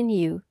better than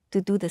you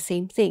to do the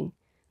same thing,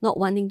 not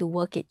wanting to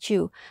work at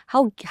you?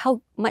 How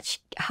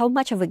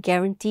much of a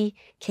guarantee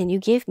can you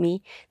give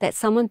me that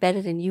someone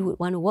better than you would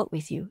want to work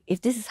with you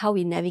if this is how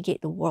we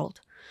navigate the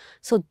world?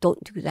 So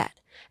don't do that.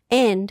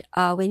 And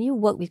when you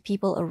work with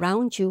people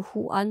around you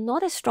who are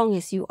not as strong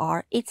as you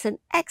are, it's an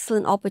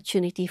excellent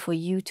opportunity for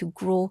you to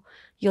grow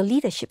your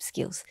leadership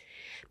skills,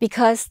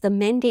 because the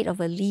mandate of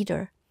a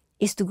leader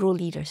is to grow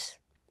leaders.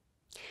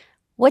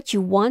 What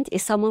you want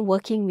is someone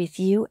working with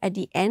you at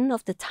the end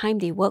of the time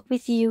they work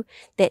with you,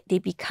 that they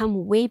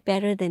become way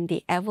better than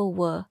they ever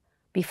were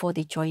before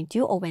they joined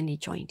you or when they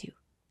joined you.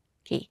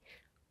 Okay,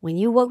 when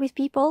you work with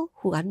people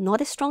who are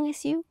not as strong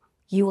as you,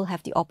 you will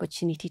have the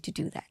opportunity to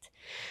do that.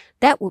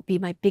 That would be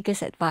my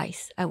biggest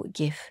advice I would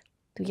give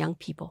to young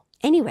people,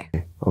 anywhere.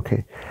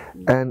 Okay.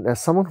 And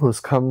as someone who's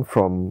come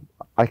from,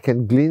 I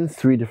can glean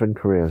 3 different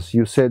careers.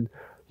 You said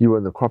you were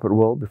in the corporate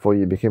world before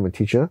you became a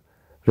teacher,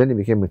 then you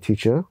became a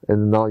teacher,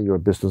 and now you're a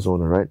business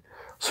owner, right?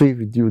 So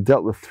you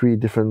dealt with 3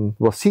 different,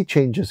 sea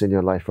changes in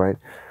your life, right?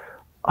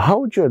 How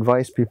would you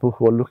advise people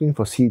who are looking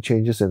for sea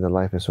changes in their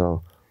life as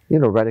well? You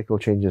know, radical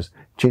changes,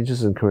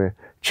 changes in career,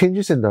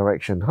 changes in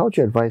direction. How would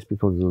you advise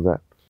people to do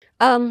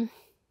that?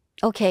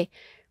 Okay.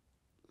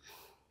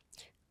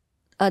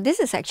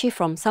 This is actually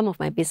from some of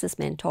my business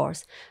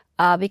mentors,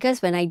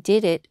 because when I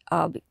did it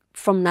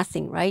from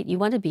nothing, right? You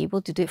want to be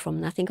able to do it from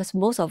nothing because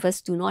most of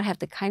us do not have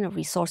the kind of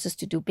resources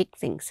to do big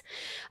things.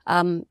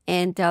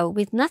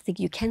 With nothing,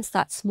 you can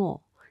start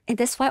small. And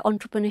that's why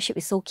entrepreneurship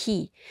is so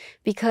key,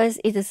 because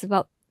it is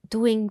about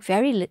doing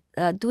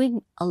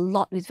doing a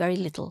lot with very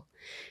little.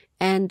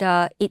 And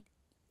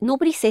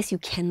nobody says you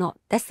cannot.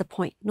 That's the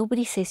point.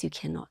 Nobody says you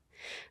cannot,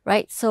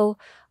 right? So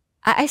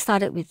I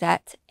started with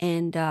that,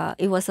 and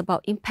it was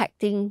about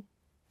impacting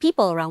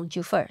people around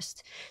you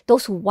first.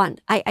 Those who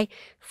want. I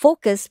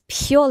focus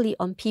purely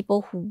on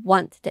people who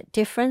want that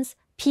difference,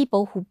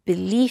 people who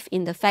believe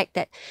in the fact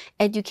that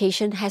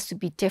education has to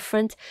be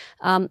different.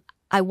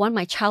 I want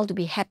my child to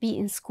be happy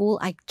in school.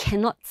 I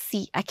cannot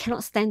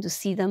stand to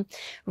see them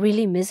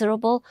really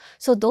miserable.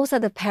 So those are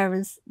the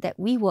parents that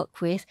we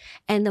work with.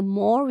 And the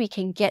more we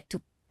can get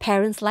to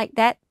parents like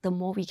that, the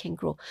more we can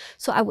grow.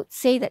 So I would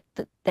say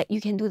that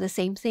you can do the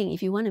same thing.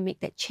 If you want to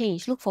make that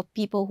change, look for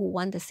people who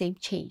want the same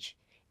change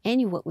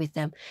and you work with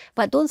them.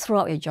 But don't throw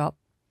out your job,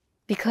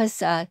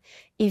 because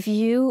if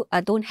you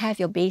don't have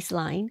your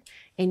baseline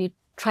and you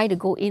try to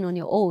go in on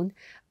your own,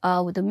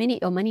 the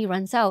minute your money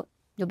runs out,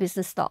 your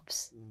business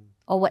stops.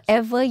 Or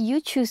whatever you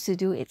choose to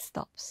do, it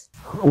stops.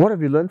 What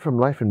have you learned from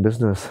life and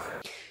business?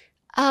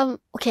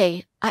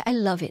 Okay, I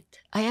love it.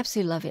 I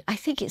absolutely love it. I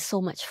think it's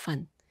so much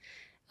fun.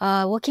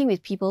 Working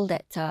with people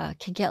that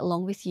can get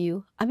along with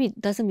you. I mean,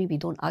 it doesn't mean we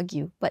don't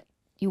argue, but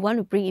you want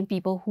to bring in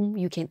people whom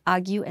you can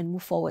argue and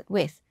move forward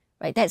with,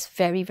 right? That's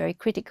very, very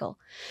critical.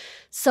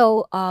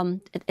 So,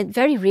 and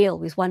very real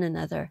with one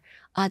another.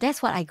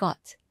 That's what I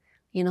got.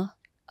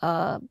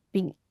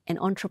 being an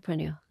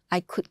entrepreneur. I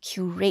could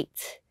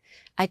curate.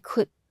 I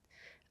could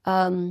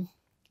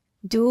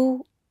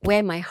do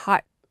where my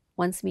heart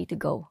wants me to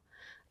go.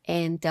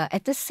 And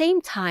at the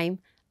same time,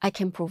 I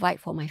can provide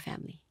for my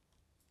family.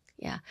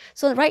 Yeah.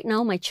 So right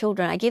now, my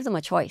children, I gave them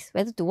a choice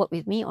whether to work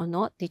with me or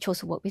not. They chose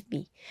to work with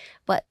me.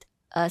 But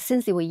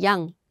since they were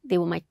young, they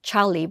were my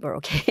child labor,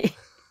 okay?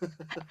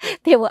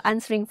 They were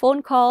answering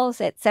phone calls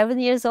at 7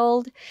 years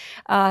old,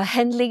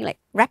 handling, like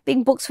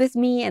wrapping books with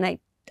me. And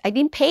I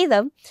didn't pay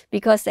them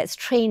because that's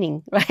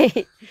training,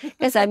 right?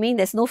 Because I mean,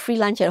 there's no free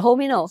lunch at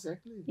home,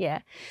 Exactly.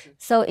 Yeah.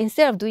 So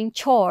instead of doing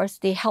chores,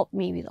 they helped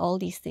me with all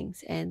these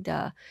things. And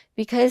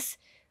because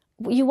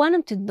you want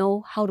them to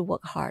know how to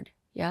work hard.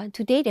 Yeah.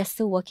 Today, they're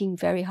still working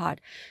very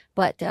hard.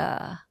 But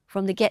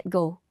from the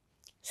get-go,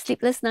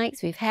 sleepless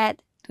nights we've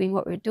had doing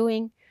what we're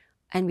doing,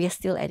 and we are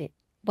still at it.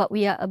 But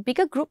we are a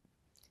bigger group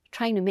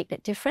trying to make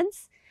that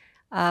difference.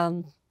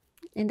 And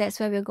that's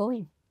where we're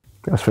going.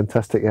 That's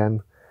fantastic,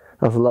 Anne.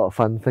 That was a lot of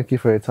fun. Thank you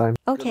for your time.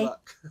 Okay.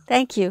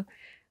 Thank you.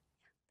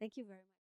 Thank you very much.